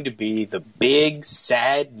 I'm going to be the big,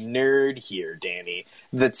 sad nerd here, Danny,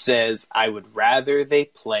 that says I would rather they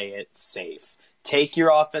play it safe. take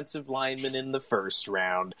your offensive lineman in the first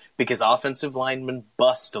round because offensive linemen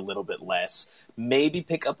bust a little bit less. Maybe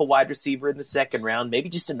pick up a wide receiver in the second round, maybe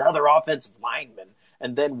just another offensive lineman,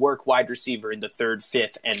 and then work wide receiver in the third,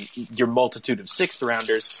 fifth, and your multitude of sixth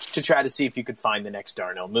rounders to try to see if you could find the next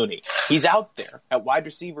Darnell Mooney. He's out there. At wide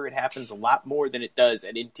receiver, it happens a lot more than it does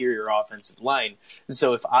at interior offensive line.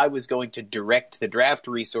 So if I was going to direct the draft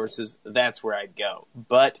resources, that's where I'd go.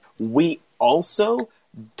 But we also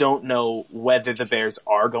don't know whether the Bears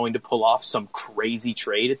are going to pull off some crazy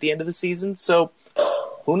trade at the end of the season. So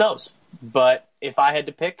who knows? But if I had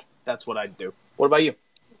to pick, that's what I'd do. What about you?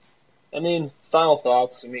 I mean, final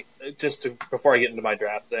thoughts. I mean, before I get into my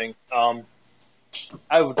draft thing,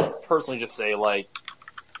 I would personally just say, like,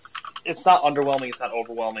 it's not underwhelming, it's not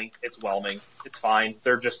overwhelming, it's whelming. It's fine.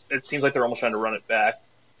 It seems like they're almost trying to run it back.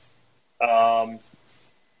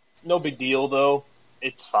 No big deal, though.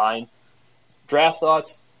 It's fine. Draft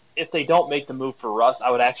thoughts, if they don't make the move for Russ,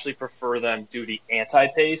 I would actually prefer them do the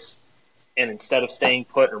anti-pace, and instead of staying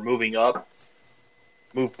put or moving up,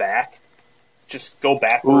 move back. Just go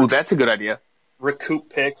backwards. Ooh, that's a good idea. Recoup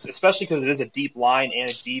picks, especially because it is a deep line and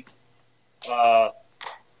a deep, God,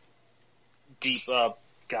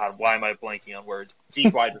 why am I blanking on words?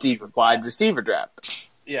 Deep wide receiver. Deep wide receiver draft.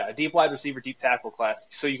 Yeah, a deep wide receiver, deep tackle class.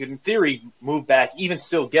 So you could, in theory, move back, even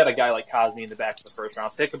still get a guy like Cosmi in the back of the first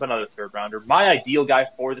round, pick up another third rounder. My ideal guy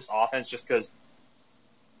for this offense, just because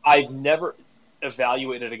I've never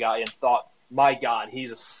evaluated a guy and thought, my God, he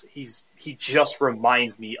just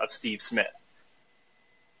reminds me of Steve Smith.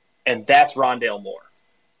 And that's Rondale Moore.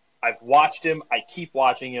 I've watched him. I keep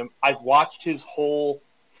watching him. I've watched his whole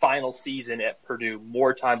final season at Purdue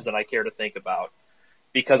more times than I care to think about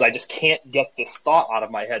because I just can't get this thought out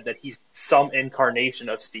of my head that he's some incarnation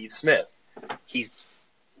of Steve Smith. He's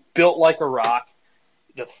built like a rock.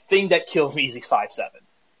 The thing that kills me is he's 5'7".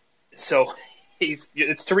 So it's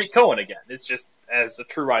Tariq Cohen again. It's just as a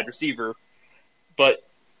true wide receiver. But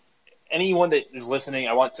anyone that is listening,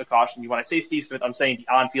 I want to caution you. When I say Steve Smith, I'm saying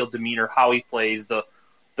the on-field demeanor, how he plays, the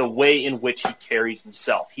way in which he carries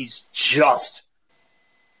himself. He's just,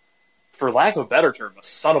 for lack of a better term, a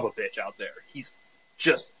son of a bitch out there. He's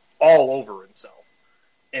just all over himself.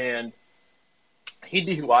 And he'd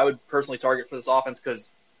be who I would personally target for this offense because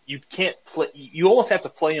you can't play. You almost have to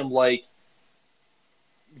play him like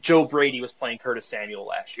Joe Brady was playing Curtis Samuel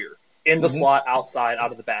last year. In the slot, outside, out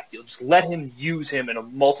of the backfield. Just let him use him in a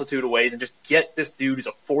multitude of ways and just get this dude who's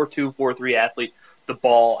a 4'2", 4'3" athlete the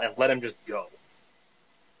ball and let him just go.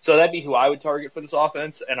 So that'd be who I would target for this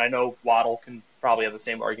offense, and I know Waddle can probably have the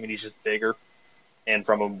same argument. He's just bigger and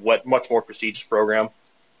from a much more prestigious program.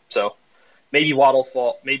 So maybe Waddle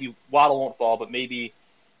won't fall, but maybe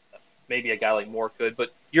a guy like Moore could.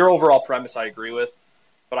 But your overall premise I agree with,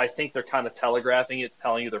 but I think they're kind of telegraphing it,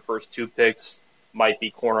 telling you their first two picks might be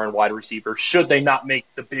corner and wide receiver, should they not make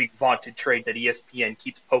the big vaunted trade that ESPN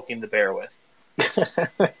keeps poking the bear with.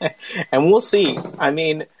 And we'll see. I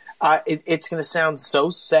mean, it's going to sound so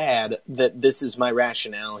sad that this is my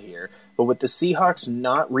rationale here, but with the Seahawks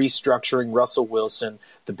not restructuring Russell Wilson,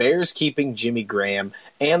 the Bears keeping Jimmy Graham,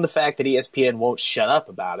 and the fact that ESPN won't shut up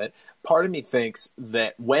about it, part of me thinks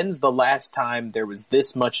that when's the last time there was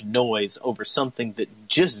this much noise over something that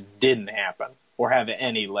just didn't happen or have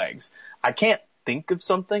any legs? I can't think of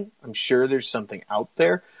something. I'm sure there's something out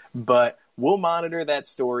there, but we'll monitor that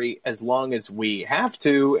story as long as we have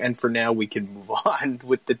to, and for now we can move on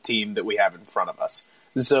with the team that we have in front of us.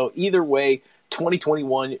 So either way,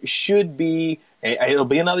 2021 should be, it'll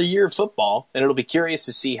be another year of football, and it'll be curious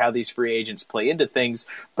to see how these free agents play into things,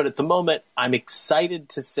 but at the moment, I'm excited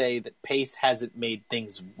to say that Pace hasn't made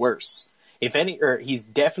things worse. He's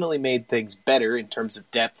definitely made things better in terms of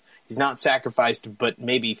depth. He's not sacrificed but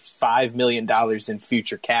maybe $5 million in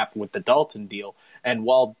future cap with the Dalton deal. And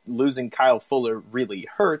while losing Kyle Fuller really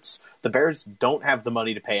hurts, the Bears don't have the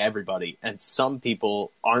money to pay everybody. And some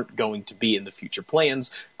people aren't going to be in the future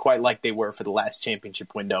plans quite like they were for the last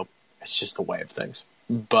championship window. It's just the way of things.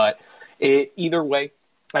 But either way,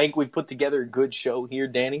 I think we've put together a good show here,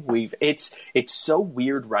 Danny. It's so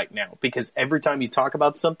weird right now because every time you talk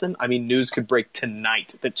about something, I mean, news could break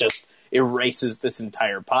tonight that just erases this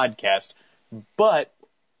entire podcast. But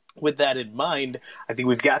with that in mind, I think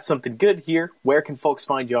we've got something good here. Where can folks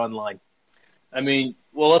find you online? I mean,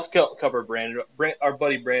 well, let's cover Brandon. Our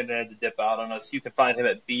buddy Brandon had to dip out on us. You can find him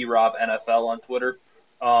at BRobNFL on Twitter.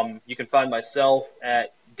 You can find myself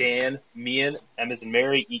at Dan Meehan, M as in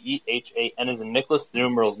Mary, EEHAN as in Nicholas, the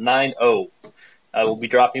numerals 90. I will be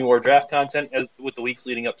dropping more draft content with the weeks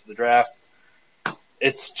leading up to the draft.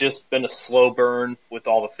 It's just been a slow burn with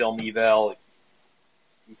all the film eval.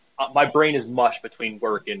 My brain is mush between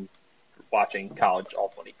work and watching college all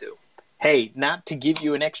 22. Hey, not to give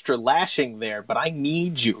you an extra lashing there, but I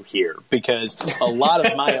need you here because a lot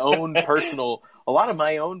of my own personal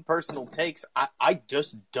takes, I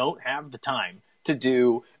just don't have the time to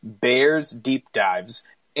do Bears deep dives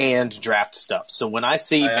and draft stuff. So when I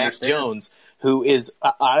see Mac Jones, who is,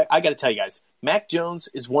 I got to tell you guys, Mac Jones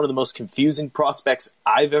is one of the most confusing prospects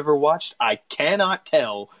I've ever watched. I cannot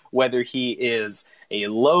tell whether he is a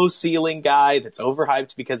low ceiling guy that's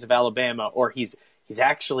overhyped because of Alabama, or he's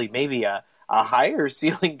actually maybe a higher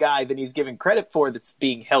ceiling guy than he's given credit for that's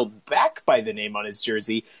being held back by the name on his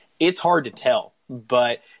jersey. It's hard to tell.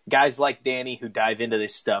 But guys like Danny who dive into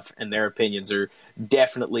this stuff and their opinions are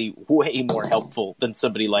definitely way more helpful than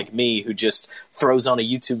somebody like me who just throws on a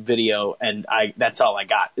YouTube video and that's all I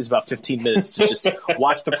got is about 15 minutes to just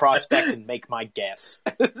watch the prospect and make my guess.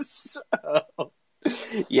 So,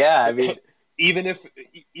 yeah, I mean, even if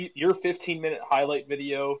your 15-minute highlight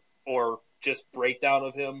video or just breakdown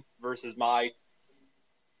of him versus my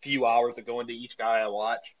few hours of going to each guy I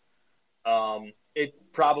watch,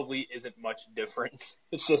 it probably isn't much different.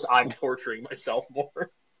 It's just I'm torturing myself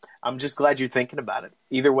more. I'm just glad you're thinking about it.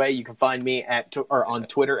 Either way, you can find me on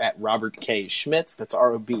Twitter at Robert K. Schmitz. That's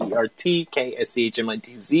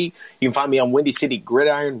RobertKSchmitz. You can find me on Windy City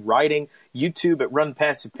Gridiron writing, YouTube at Run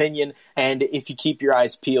Pass Opinion, and if you keep your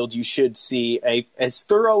eyes peeled, you should see as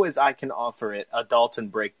thorough as I can offer it, a Dalton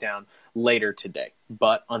breakdown later today.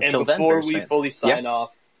 But until then, before we fully sign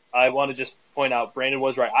off, I want to just point out Brandon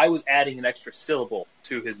was right. I was adding an extra syllable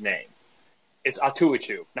to his name. It's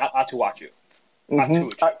Atuachu, not Atuachu.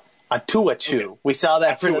 Atuachu. Okay. We saw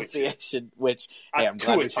that Atuachu. Pronunciation, which hey, I'm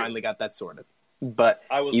glad we finally got that sorted. But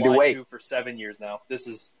I was either way, to for 7 years now. This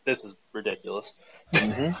is ridiculous.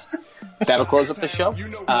 That'll close up the show.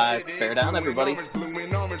 Bear down, everybody. Blue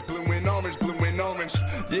and orange.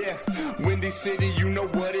 Yeah, Windy City, you know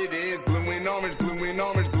what it is. Blue and orange.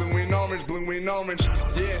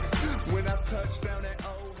 Yeah, when I touch down at